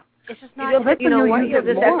 Yeah. It's just not. You'll just have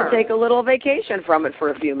to take a little vacation from it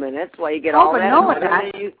for a few minutes while you get all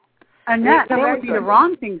that. Annette, that would be the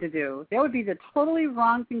wrong thing to do. That would be the totally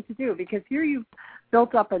wrong thing to do, because here you've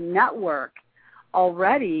built up a network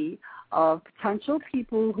already of potential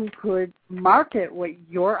people who could market what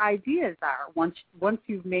your ideas are once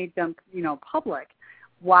you've made them, public.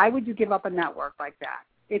 Why would you give up a network like that?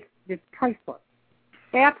 It's priceless.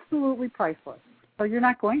 Absolutely priceless. So you're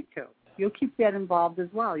not going to. You'll keep that involved as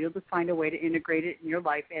well. You'll just find a way to integrate it in your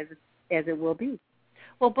life as it will be.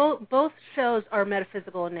 Well, both shows are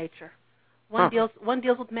metaphysical in nature. One deals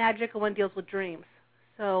with magic and one deals with dreams.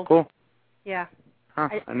 So cool. Yeah.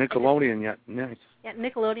 Nickelodeon yet? Nice. Yeah,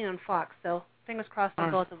 Nickelodeon and Fox. So fingers crossed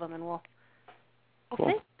on both of them, and we'll cool.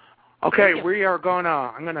 see. Okay, we are gonna.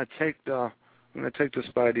 I'm gonna take this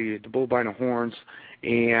by the bull by the horns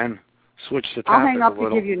and switch the topic. I'll hang up a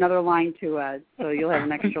little. to give you another line too, Ed, so you'll have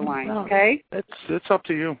an extra line. Okay? It's up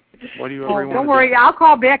to you. What do you ever want? Don't worry, I'll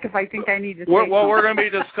call back if I think I need to. We're going to be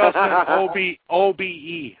discussing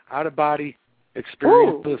OBE, out of body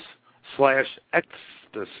experiences /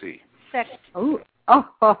 ecstasy. Sex. Oh.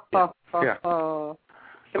 Yeah.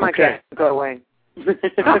 Come on, Kat, go away.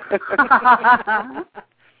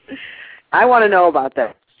 I want to know about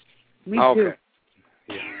that. Me too.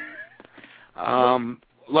 Yeah.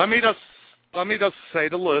 Let me just say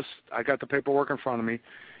the list. I got the paperwork in front of me.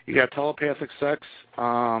 You got telepathic sex,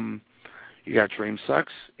 you got dream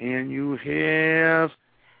sex, and you have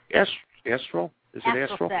astral. Is it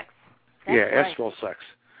astral? Sex. Astral sex.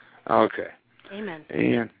 Okay. Amen.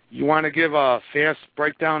 And you want to give a fast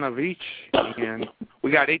breakdown of each, and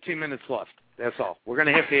we got 18 minutes left. That's all. We're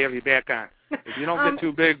going to have you back on. If you don't get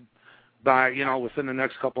too big by, within the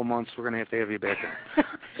next couple months, we're going to have you back on.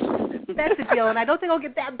 That's the deal, and I don't think I'll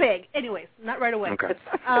get that big. Anyways, not right away. Okay.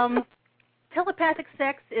 Telepathic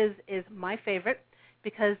sex is my favorite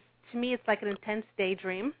because to me it's like an intense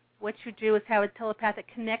daydream. What you do is have a telepathic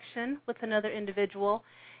connection with another individual,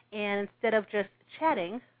 and instead of just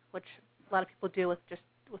chatting, which a lot of people do with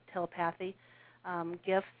telepathy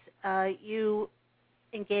gifts, you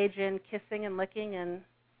engage in kissing and licking and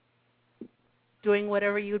doing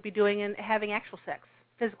whatever you would be doing and having actual sex,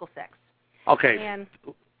 physical sex. Okay. And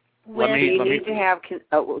you need to have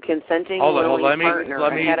consenting partner.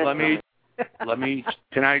 Let me.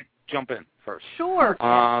 Can I jump in first? Sure.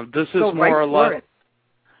 This is more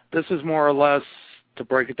or less to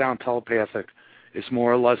break it down. Telepathic is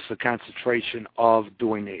more or less the concentration of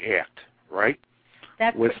doing the act, right?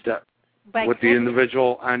 That's with the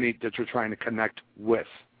individual that you're trying to connect with.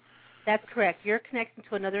 That's correct. You're connecting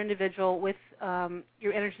to another individual with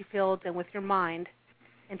your energy fields and with your mind,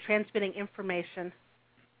 and transmitting information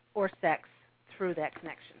or sex through that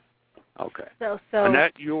connection. Okay. So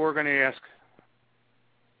Annette, you were going to ask.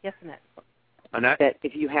 Yes, Annette. Annette? That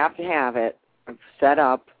if you have to have it set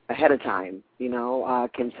up ahead of time,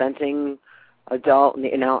 consenting adult,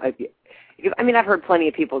 I've heard plenty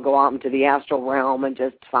of people go out into the astral realm and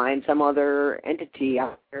just find some other entity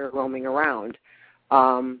out there roaming around.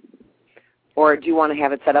 Or do you want to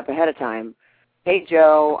have it set up ahead of time? Hey,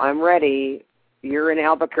 Joe, I'm ready. You're in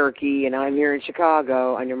Albuquerque and I'm here in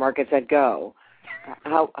Chicago. On your market said go.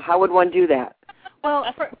 How would one do that? Well,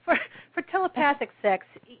 for telepathic sex,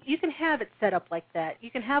 you can have it set up like that. You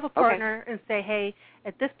can have a partner and say, hey,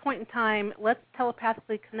 at this point in time, let's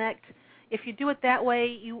telepathically connect. If you do it that way,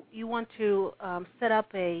 you want to set up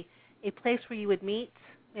a place where you would meet,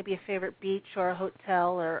 maybe a favorite beach or a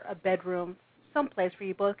hotel or a bedroom, some place where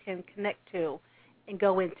you both can connect to and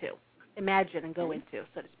go into, imagine and go into,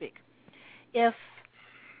 so to speak. If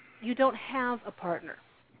you don't have a partner,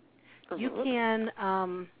 you can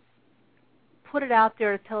put it out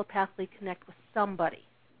there to telepathically connect with somebody,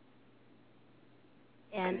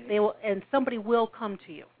 and somebody will come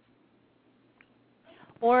to you.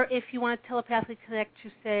 Or if you want to telepathically connect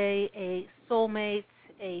to, say, a soulmate,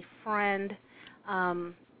 a friend,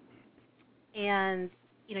 and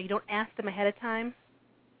you don't ask them ahead of time,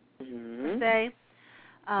 per se,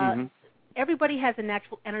 everybody has a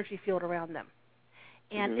natural energy field around them.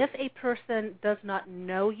 And if a person does not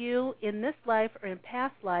know you in this life or in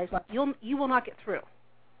past lives, you will not get through.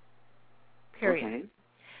 Period. Okay.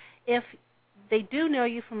 If they do know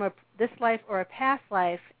you from this life or a past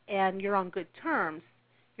life and you're on good terms,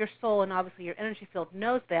 your soul and obviously your energy field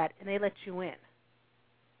knows that, and they let you in.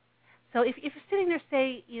 So if you're sitting there,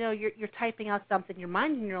 say, you're typing out something, you're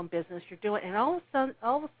minding your own business, you're doing, and all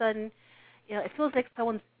of a sudden, it feels like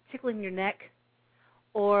someone's tickling your neck,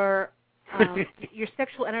 or your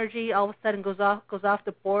sexual energy all of a sudden goes off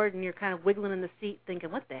the board, and you're kind of wiggling in the seat, thinking,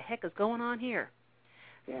 "What the heck is going on here?"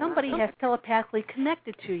 Yeah. Somebody has telepathically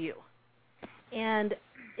connected to you, and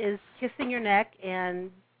is kissing your neck and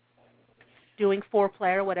doing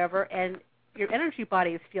foreplay or whatever, and your energy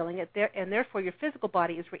body is feeling it there, and therefore your physical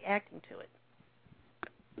body is reacting to it.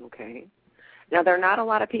 Okay. Now, there are not a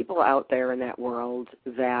lot of people out there in that world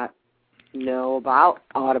that know about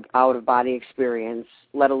out-of-body experience,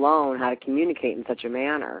 let alone how to communicate in such a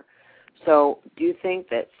manner. So do you think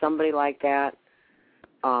that somebody like that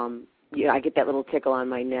I get that little tickle on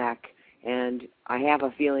my neck, and I have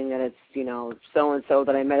a feeling that it's, so-and-so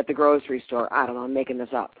that I met at the grocery store. I don't know, I'm making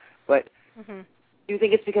this up. But do you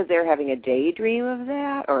think it's because they're having a daydream of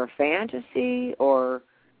that, or a fantasy, or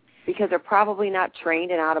because they're probably not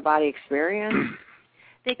trained in out-of-body experience?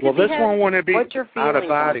 Well, this one wouldn't be out of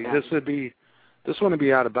body. This wouldn't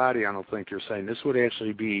be out of body, I don't think you're saying. This would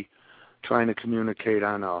actually be trying to communicate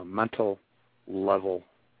on a mental level.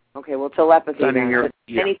 Okay, well, telepathy.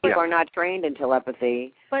 Many people are yeah. not trained in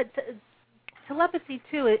telepathy. But telepathy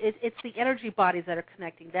too, it's the energy bodies that are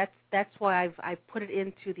connecting. That's why I've put it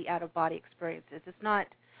into the out of body experiences. It's not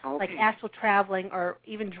like astral traveling or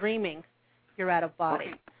even dreaming. You're out of body.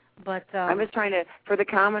 Okay. But I'm just trying to, for the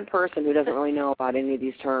common person who doesn't really know about any of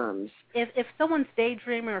these terms. If someone's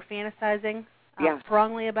daydreaming or fantasizing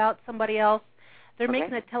strongly about somebody else, they're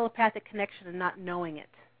making a telepathic connection and not knowing it.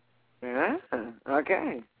 Yeah.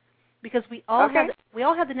 Okay. Because we all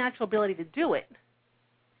have the natural ability to do it.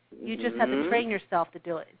 You just have to train yourself to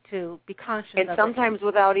do it, to be conscious of it. And sometimes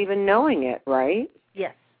without even knowing it, right?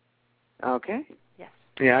 Yes. Okay. Yes.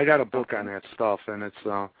 Yeah, I got a book on that stuff, and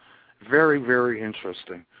it's very, very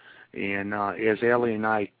interesting. And as Allie and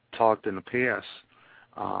I talked in the past,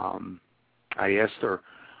 I asked her,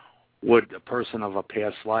 would a person of a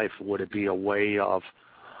past life, would it be a way of,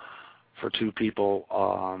 for two people,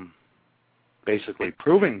 basically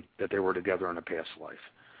proving that they were together in a past life,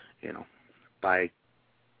 by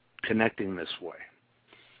connecting this way?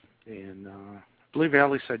 And I believe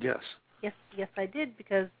Allie said yes. Yes, I did,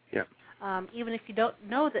 because even if you don't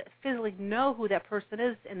physically know who that person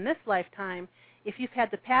is in this lifetime, if you've had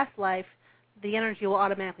the past life, the energy will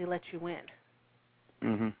automatically let you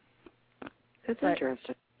in. That's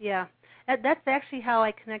interesting. Yeah, that's actually how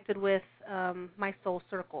I connected with my soul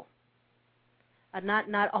circle.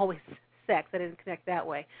 Not always sex. I didn't connect that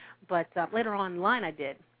way, but later on in line I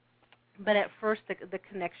did. But at first, the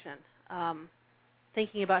connection,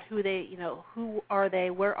 thinking about who are they,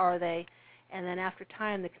 where are they, and then after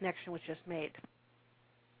time, the connection was just made.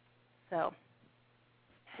 So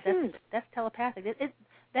that's telepathic.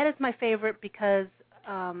 That is my favorite, because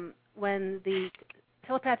when the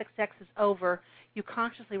telepathic sex is over, you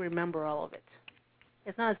consciously remember all of it.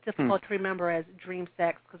 It's not as difficult to remember as dream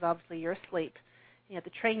sex, because obviously you're asleep. You have to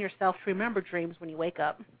train yourself to remember dreams when you wake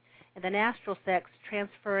up. And then astral sex,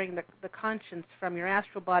 transferring the conscience from your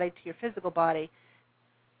astral body to your physical body,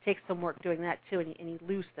 takes some work doing that too, and you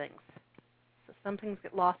lose things. So some things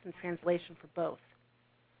get lost in translation for both.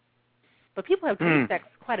 But people have dream sex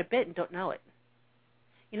quite a bit and don't know it.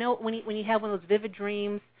 When you have one of those vivid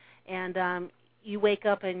dreams, and you wake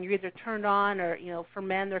up and you're either turned on, or for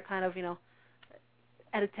men they're kind of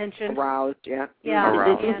at attention, aroused, yeah,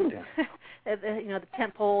 aroused, and the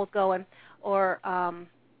tent pole is going, or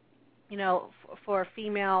for a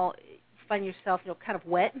female, you find yourself kind of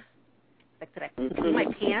wet. Like, did I pee my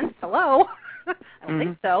pants? Hello, I don't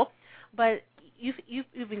think so. But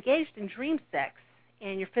you've engaged in dream sex,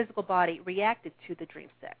 and your physical body reacted to the dream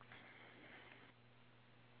sex.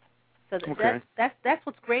 So that's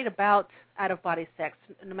what's great about out-of-body sex,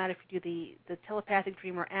 no matter if you do the telepathic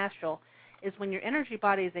dream or astral, is when your energy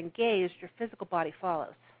body is engaged, your physical body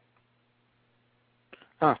follows.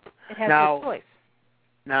 Huh. It has no choice.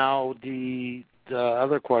 Now, the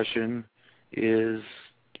other question is,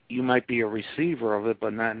 you might be a receiver of it,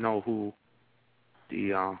 but not know who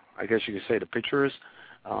the, I guess you could say, the pitcher is,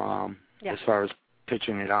 as far as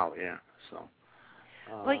pitching it out, so.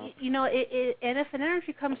 Well, and if an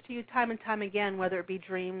energy comes to you time and time again, whether it be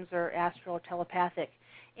dreams or astral or telepathic,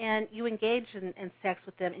 and you engage in sex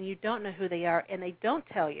with them, and you don't know who they are, and they don't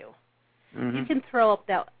tell you, you can throw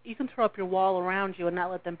up your wall around you and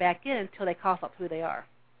not let them back in until they cough up who they are.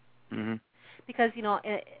 Because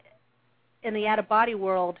in the out-of-body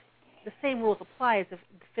world, the same rules apply as the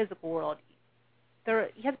physical world.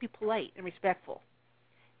 You have to be polite and respectful.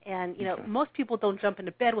 And, most people don't jump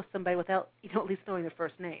into bed with somebody without, at least knowing their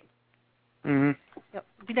first name. It'd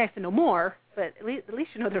be nice to know more, but at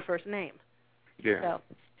least you know their first name. Yeah.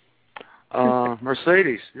 So.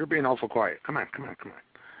 Mercedes, you're being awful quiet. Come on.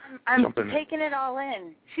 I'm taking it all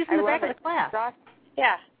in. She's in the back of the class.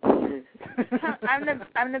 Yeah.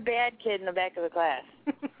 I'm the bad kid in the back of the class.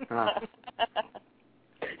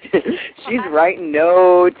 She's writing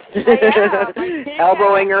notes,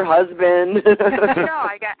 elbowing her husband.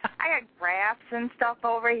 I got graphs and stuff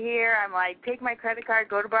over here. I'm like, take my credit card,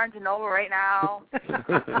 go to Barnes & Noble right now.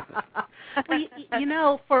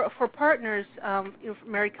 Well, for partners, for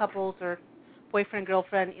married couples or boyfriend,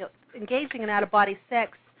 girlfriend, engaging in out-of-body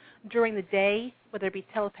sex during the day, whether it be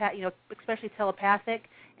especially telepathic,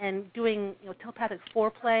 and doing telepathic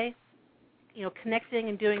foreplay, connecting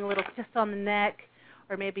and doing a little kiss on the neck,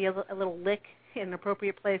 or maybe a little lick in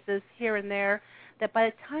appropriate places here and there, that by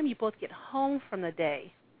the time you both get home from the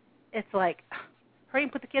day, it's like, hurry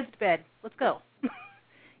and put the kids to bed. Let's go.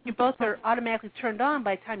 You both are automatically turned on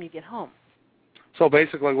by the time you get home. So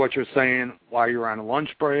basically what you're saying, while you're on a lunch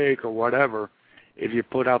break or whatever, if you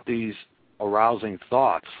put out these arousing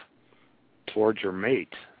thoughts towards your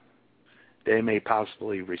mate, they may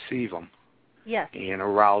possibly receive them. Yes. And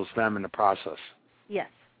arouse them in the process. Yes.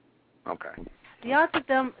 Okay. The odds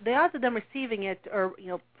of them receiving it are,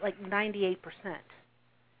 like 98%.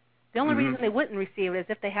 The only reason they wouldn't receive it is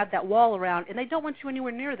if they have that wall around and they don't want you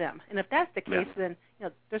anywhere near them. And if that's the case, then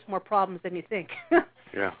there's more problems than you think.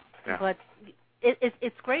 Yeah. But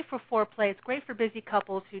it's great for foreplay. It's great for busy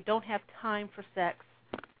couples who don't have time for sex.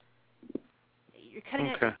 You're cutting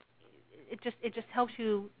it. It just helps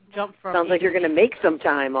you jump from. Sounds like you're going to make some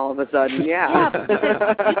time all of a sudden. Yeah.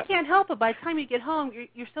 Yeah, but you can't help it. By the time you get home,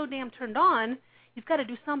 you're so damn turned on. You've got to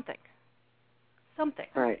do something.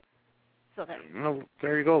 Right. So that. Well,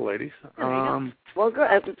 there you go, ladies. Well, good.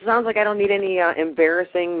 It sounds like I don't need any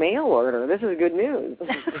embarrassing mail order. This is good news.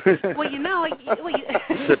 Well,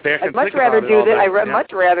 Sit back and I'd much think rather about do it this. all day. I'd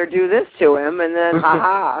much rather do this to him, and then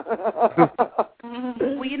ha-ha.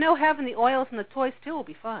 Well, having the oils and the toys too will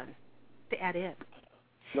be fun to add in.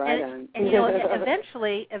 Right and, on. And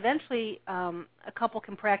eventually, a couple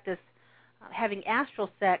can practice having astral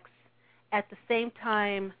sex at the same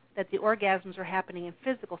time that the orgasms are happening in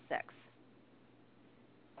physical sex.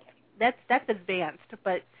 That's advanced,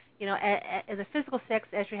 but as a physical sex,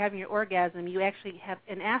 as you're having your orgasm, you actually have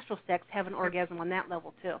in astral sex have an orgasm on that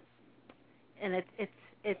level too, and it's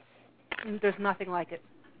there's nothing like it.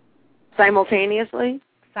 Simultaneously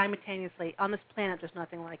on this planet, there's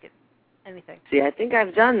nothing like it. Anything. See, I think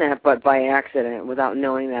I've done that, but by accident, without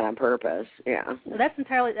knowing that on purpose. Yeah. Well, that's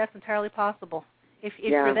entirely possible. If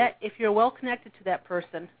you're well connected to that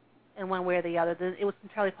person in one way or the other, then it was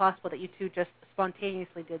entirely possible that you two just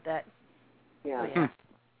spontaneously did that. Yeah. So,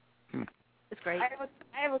 yeah. It's great. I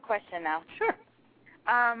have a question now. Sure.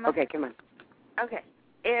 Okay, come on. Okay.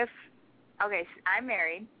 So I'm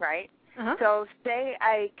married, right? Uh-huh. So say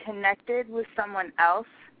I connected with someone else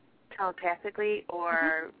telepathically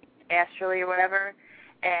or astrally or whatever,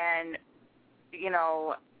 and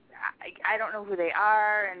I don't know who they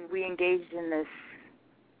are, and we engaged in this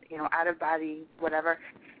out of body whatever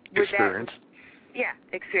Experience.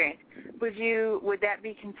 Experience. Would that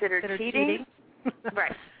be considered cheating?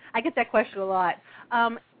 Right. I get that question a lot.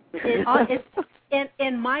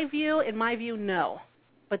 In my view, no.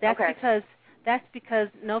 But that's because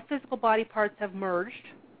no physical body parts have merged,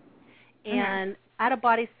 and out of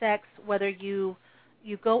body sex, whether you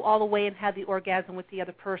go all the way and have the orgasm with the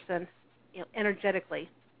other person, energetically,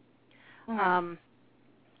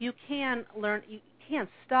 you can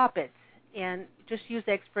stop it and just use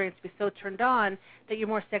that experience to be so turned on that you're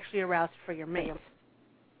more sexually aroused for your mate.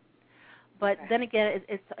 But then again,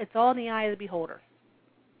 it's all in the eye of the beholder.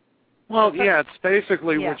 Well, it's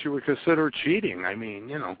basically what you would consider cheating. I mean,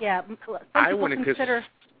 Yeah, I wouldn't consider.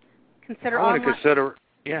 I wouldn't consider.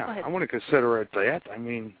 Yeah, I wouldn't consider it that. I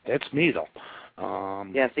mean, that's me though.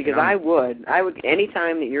 Yes, because I would.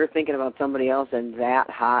 Anytime that you're thinking about somebody else in that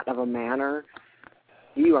hot of a manner,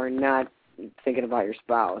 you are not thinking about your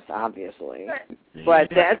spouse, obviously. But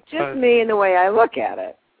that's just me and the way I look at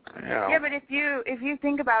it. Yeah, but if you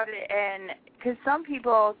think about it, and because some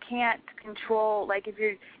people can't control, like if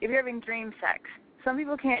you're having dream sex, some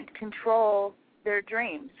people can't control their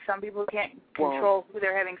dreams. Some people can't control who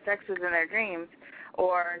they're having sex with in their dreams,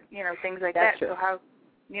 or things like that. True. So how,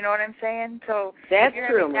 you know what I'm saying? So that's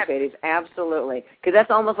true, Mercedes. Absolutely, because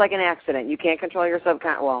that's almost like an accident. You can't control your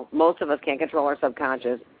subconscious. Well, most of us can't control our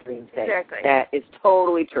subconscious dream state. Exactly. That is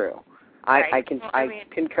totally true. Right. I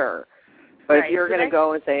concur. But if you're going to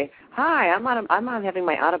go and say, "Hi, I'm having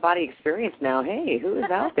my out of body experience now. Hey, who is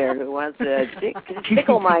out there who wants to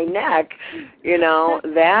tickle my neck?"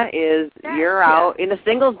 That is you're out in a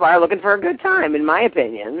singles bar looking for a good time, in my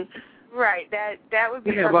opinion. Right. That would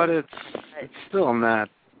be. Yeah, but it's still not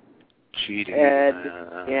cheating.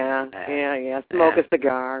 Yeah. Smoke a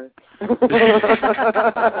cigar.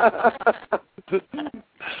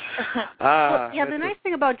 The nice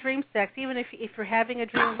thing about dream sex, even if you're having a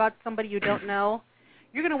dream about somebody you don't know,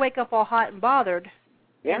 you're going to wake up all hot and bothered,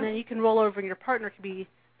 and then you can roll over and your partner can be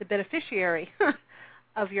the beneficiary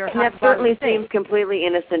of your hot and bothered that certainly state. seems completely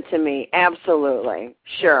innocent to me. Absolutely.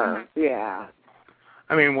 Sure. Yeah.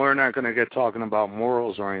 I mean, we're not going to get talking about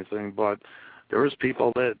morals or anything, but there's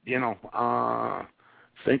people that,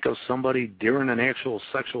 think of somebody during an actual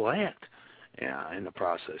sexual act in the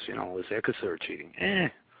process. Is that considered cheating?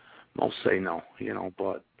 Most say no,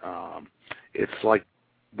 but it's like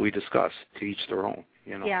we discussed, to each their own,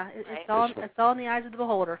 Yeah, it's all in the eyes of the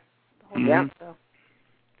beholder. Yeah. So,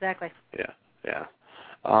 exactly. Yeah.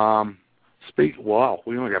 Wow,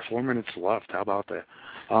 we only got 4 minutes left. How about that?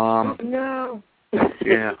 No.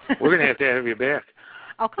 Yeah, we're going to have you back.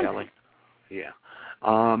 I'll come. Allie. Yeah.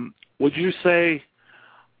 Would you say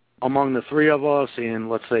among the three of us, and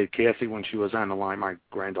let's say Kathy, when she was on the line, my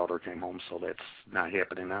granddaughter came home, so that's not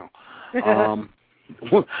happening now.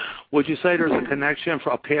 Would you say there's a connection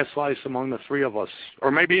for a past life among the three of us,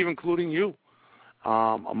 or maybe even including you,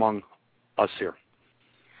 among us here?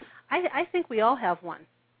 I think we all have one,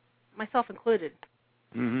 myself included,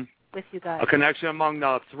 with you guys. A connection among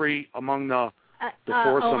the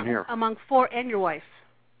foursome here. Among four and your wife.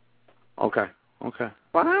 Okay.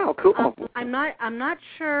 Wow, cool. I'm not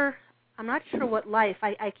sure what life.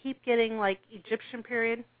 I keep getting like Egyptian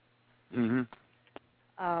period.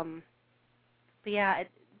 But yeah,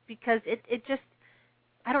 because it just,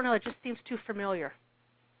 I don't know, it just seems too familiar.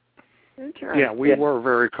 Yeah, we were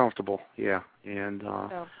very comfortable. Yeah, and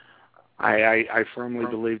I firmly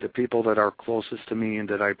believe the people that are closest to me and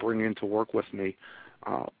that I bring in to work with me,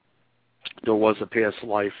 there was a past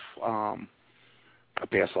life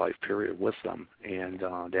period with them, and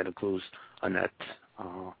that includes Annette,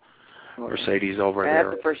 Mercedes over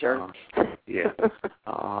there. For sure.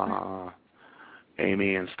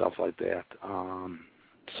 Amy and stuff like that.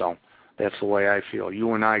 So that's the way I feel.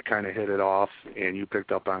 You and I kind of hit it off, and you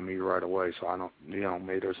picked up on me right away. So I don't,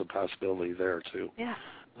 maybe there's a possibility there too. Yeah.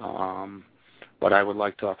 But I would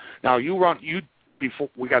like to. Now before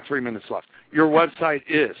we got 3 minutes left. Your website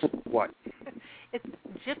is what? It's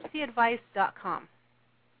gypsyadvice.com.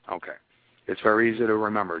 Okay. It's very easy to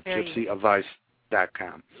remember.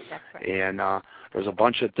 gypsyadvice.com. That's right. And there's a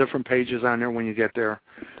bunch of different pages on there when you get there.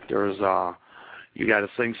 There's you got a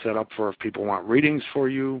thing set up for if people want readings from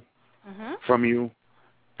you,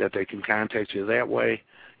 that they can contact you that way.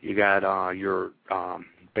 You got you're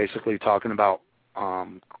basically talking about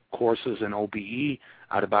courses in OBE,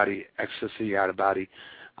 out-of-body ecstasy, out-of-body.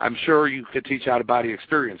 I'm sure you could teach out-of-body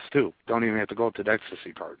experience too. Don't even have to go to the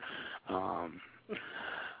ecstasy part.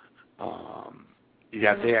 You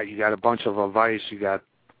got that. You got a bunch of advice. You got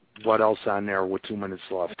what else on there with 2 minutes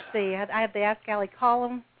left? Let's see. I have the Ask Allie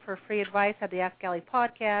column for free advice. I have the Ask Allie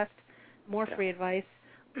podcast, more free advice.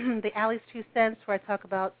 The Allie's 2 cents, where I talk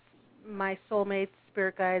about my soulmates,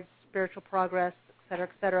 spirit guides, spiritual progress, et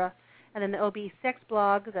cetera, and then the OBE sex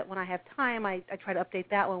blog, that when I have time, I try to update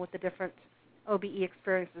that one with the different OBE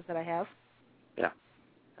experiences that I have. Yeah.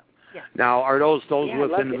 So, yeah. Now, are those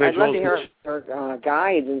with individuals? I'd love to hear her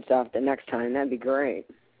guides and stuff the next time. That'd be great.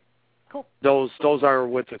 Cool. Those are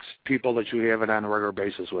with people that you have it on a regular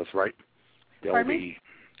basis with, right? The Pardon OBE. me?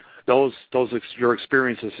 Your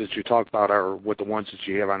experiences that you talk about are with the ones that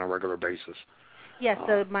you have on a regular basis. Yes,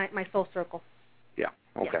 my soul circle. Yeah.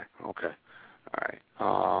 Okay. Yeah. Okay. All right.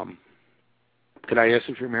 Could I ask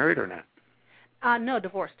if you're married or not? No,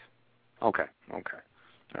 divorced. Okay. All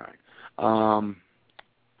right.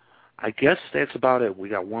 I guess that's about it. We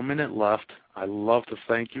got 1 minute left. I'd love to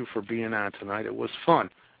thank you for being on tonight. It was fun,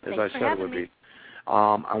 as I said it would be.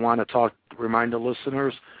 I want to remind the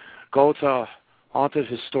listeners, go to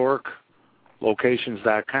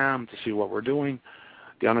hauntedhistoriclocations.com to see what we're doing.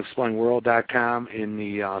 TheUnexplainedWorld.com in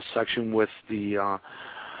the section with the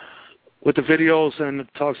videos and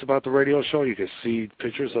it talks about the radio show. You can see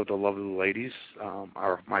pictures of the lovely ladies,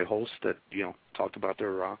 my hosts that talked about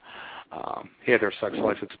their had their sex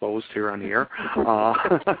life exposed here on the air.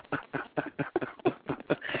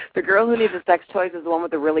 The girl who needs the sex toys is the one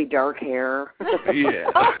with the really dark hair.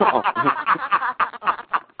 Yeah.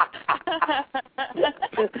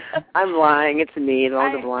 I'm lying. It's me. The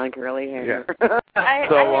one with the blonde curly hair. Yeah.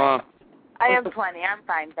 I have plenty. I'm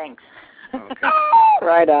fine, thanks. Okay.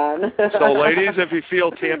 Right on. So, ladies, if you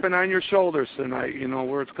feel tapping on your shoulders tonight, you know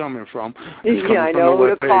where it's coming from. Yeah, I know who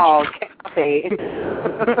to call. Kathy.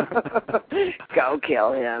 Go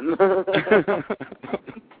kill him.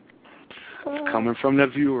 It's coming from the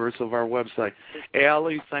viewers of our website.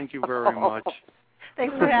 Allie, thank you very much.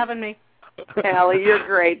 Thanks for having me. Allie, you're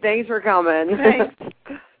great. Thanks for coming. Thanks.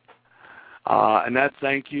 Annette,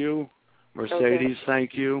 thank you. Mercedes,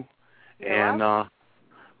 thank you. And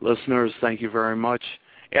listeners, thank you very much.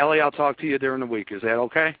 Allie, I'll talk to you during the week. Is that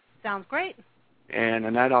okay? Sounds great. And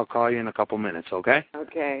Annette, I'll call you in a couple minutes, okay?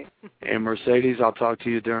 Okay. And Mercedes, I'll talk to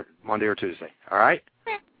you during Monday or Tuesday. All right?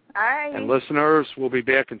 All right. And listeners, we'll be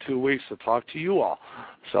back in 2 weeks to talk to you all.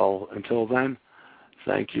 So until then,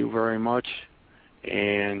 thank you very much,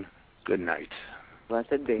 and good night.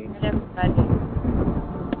 Blessed be. Everybody.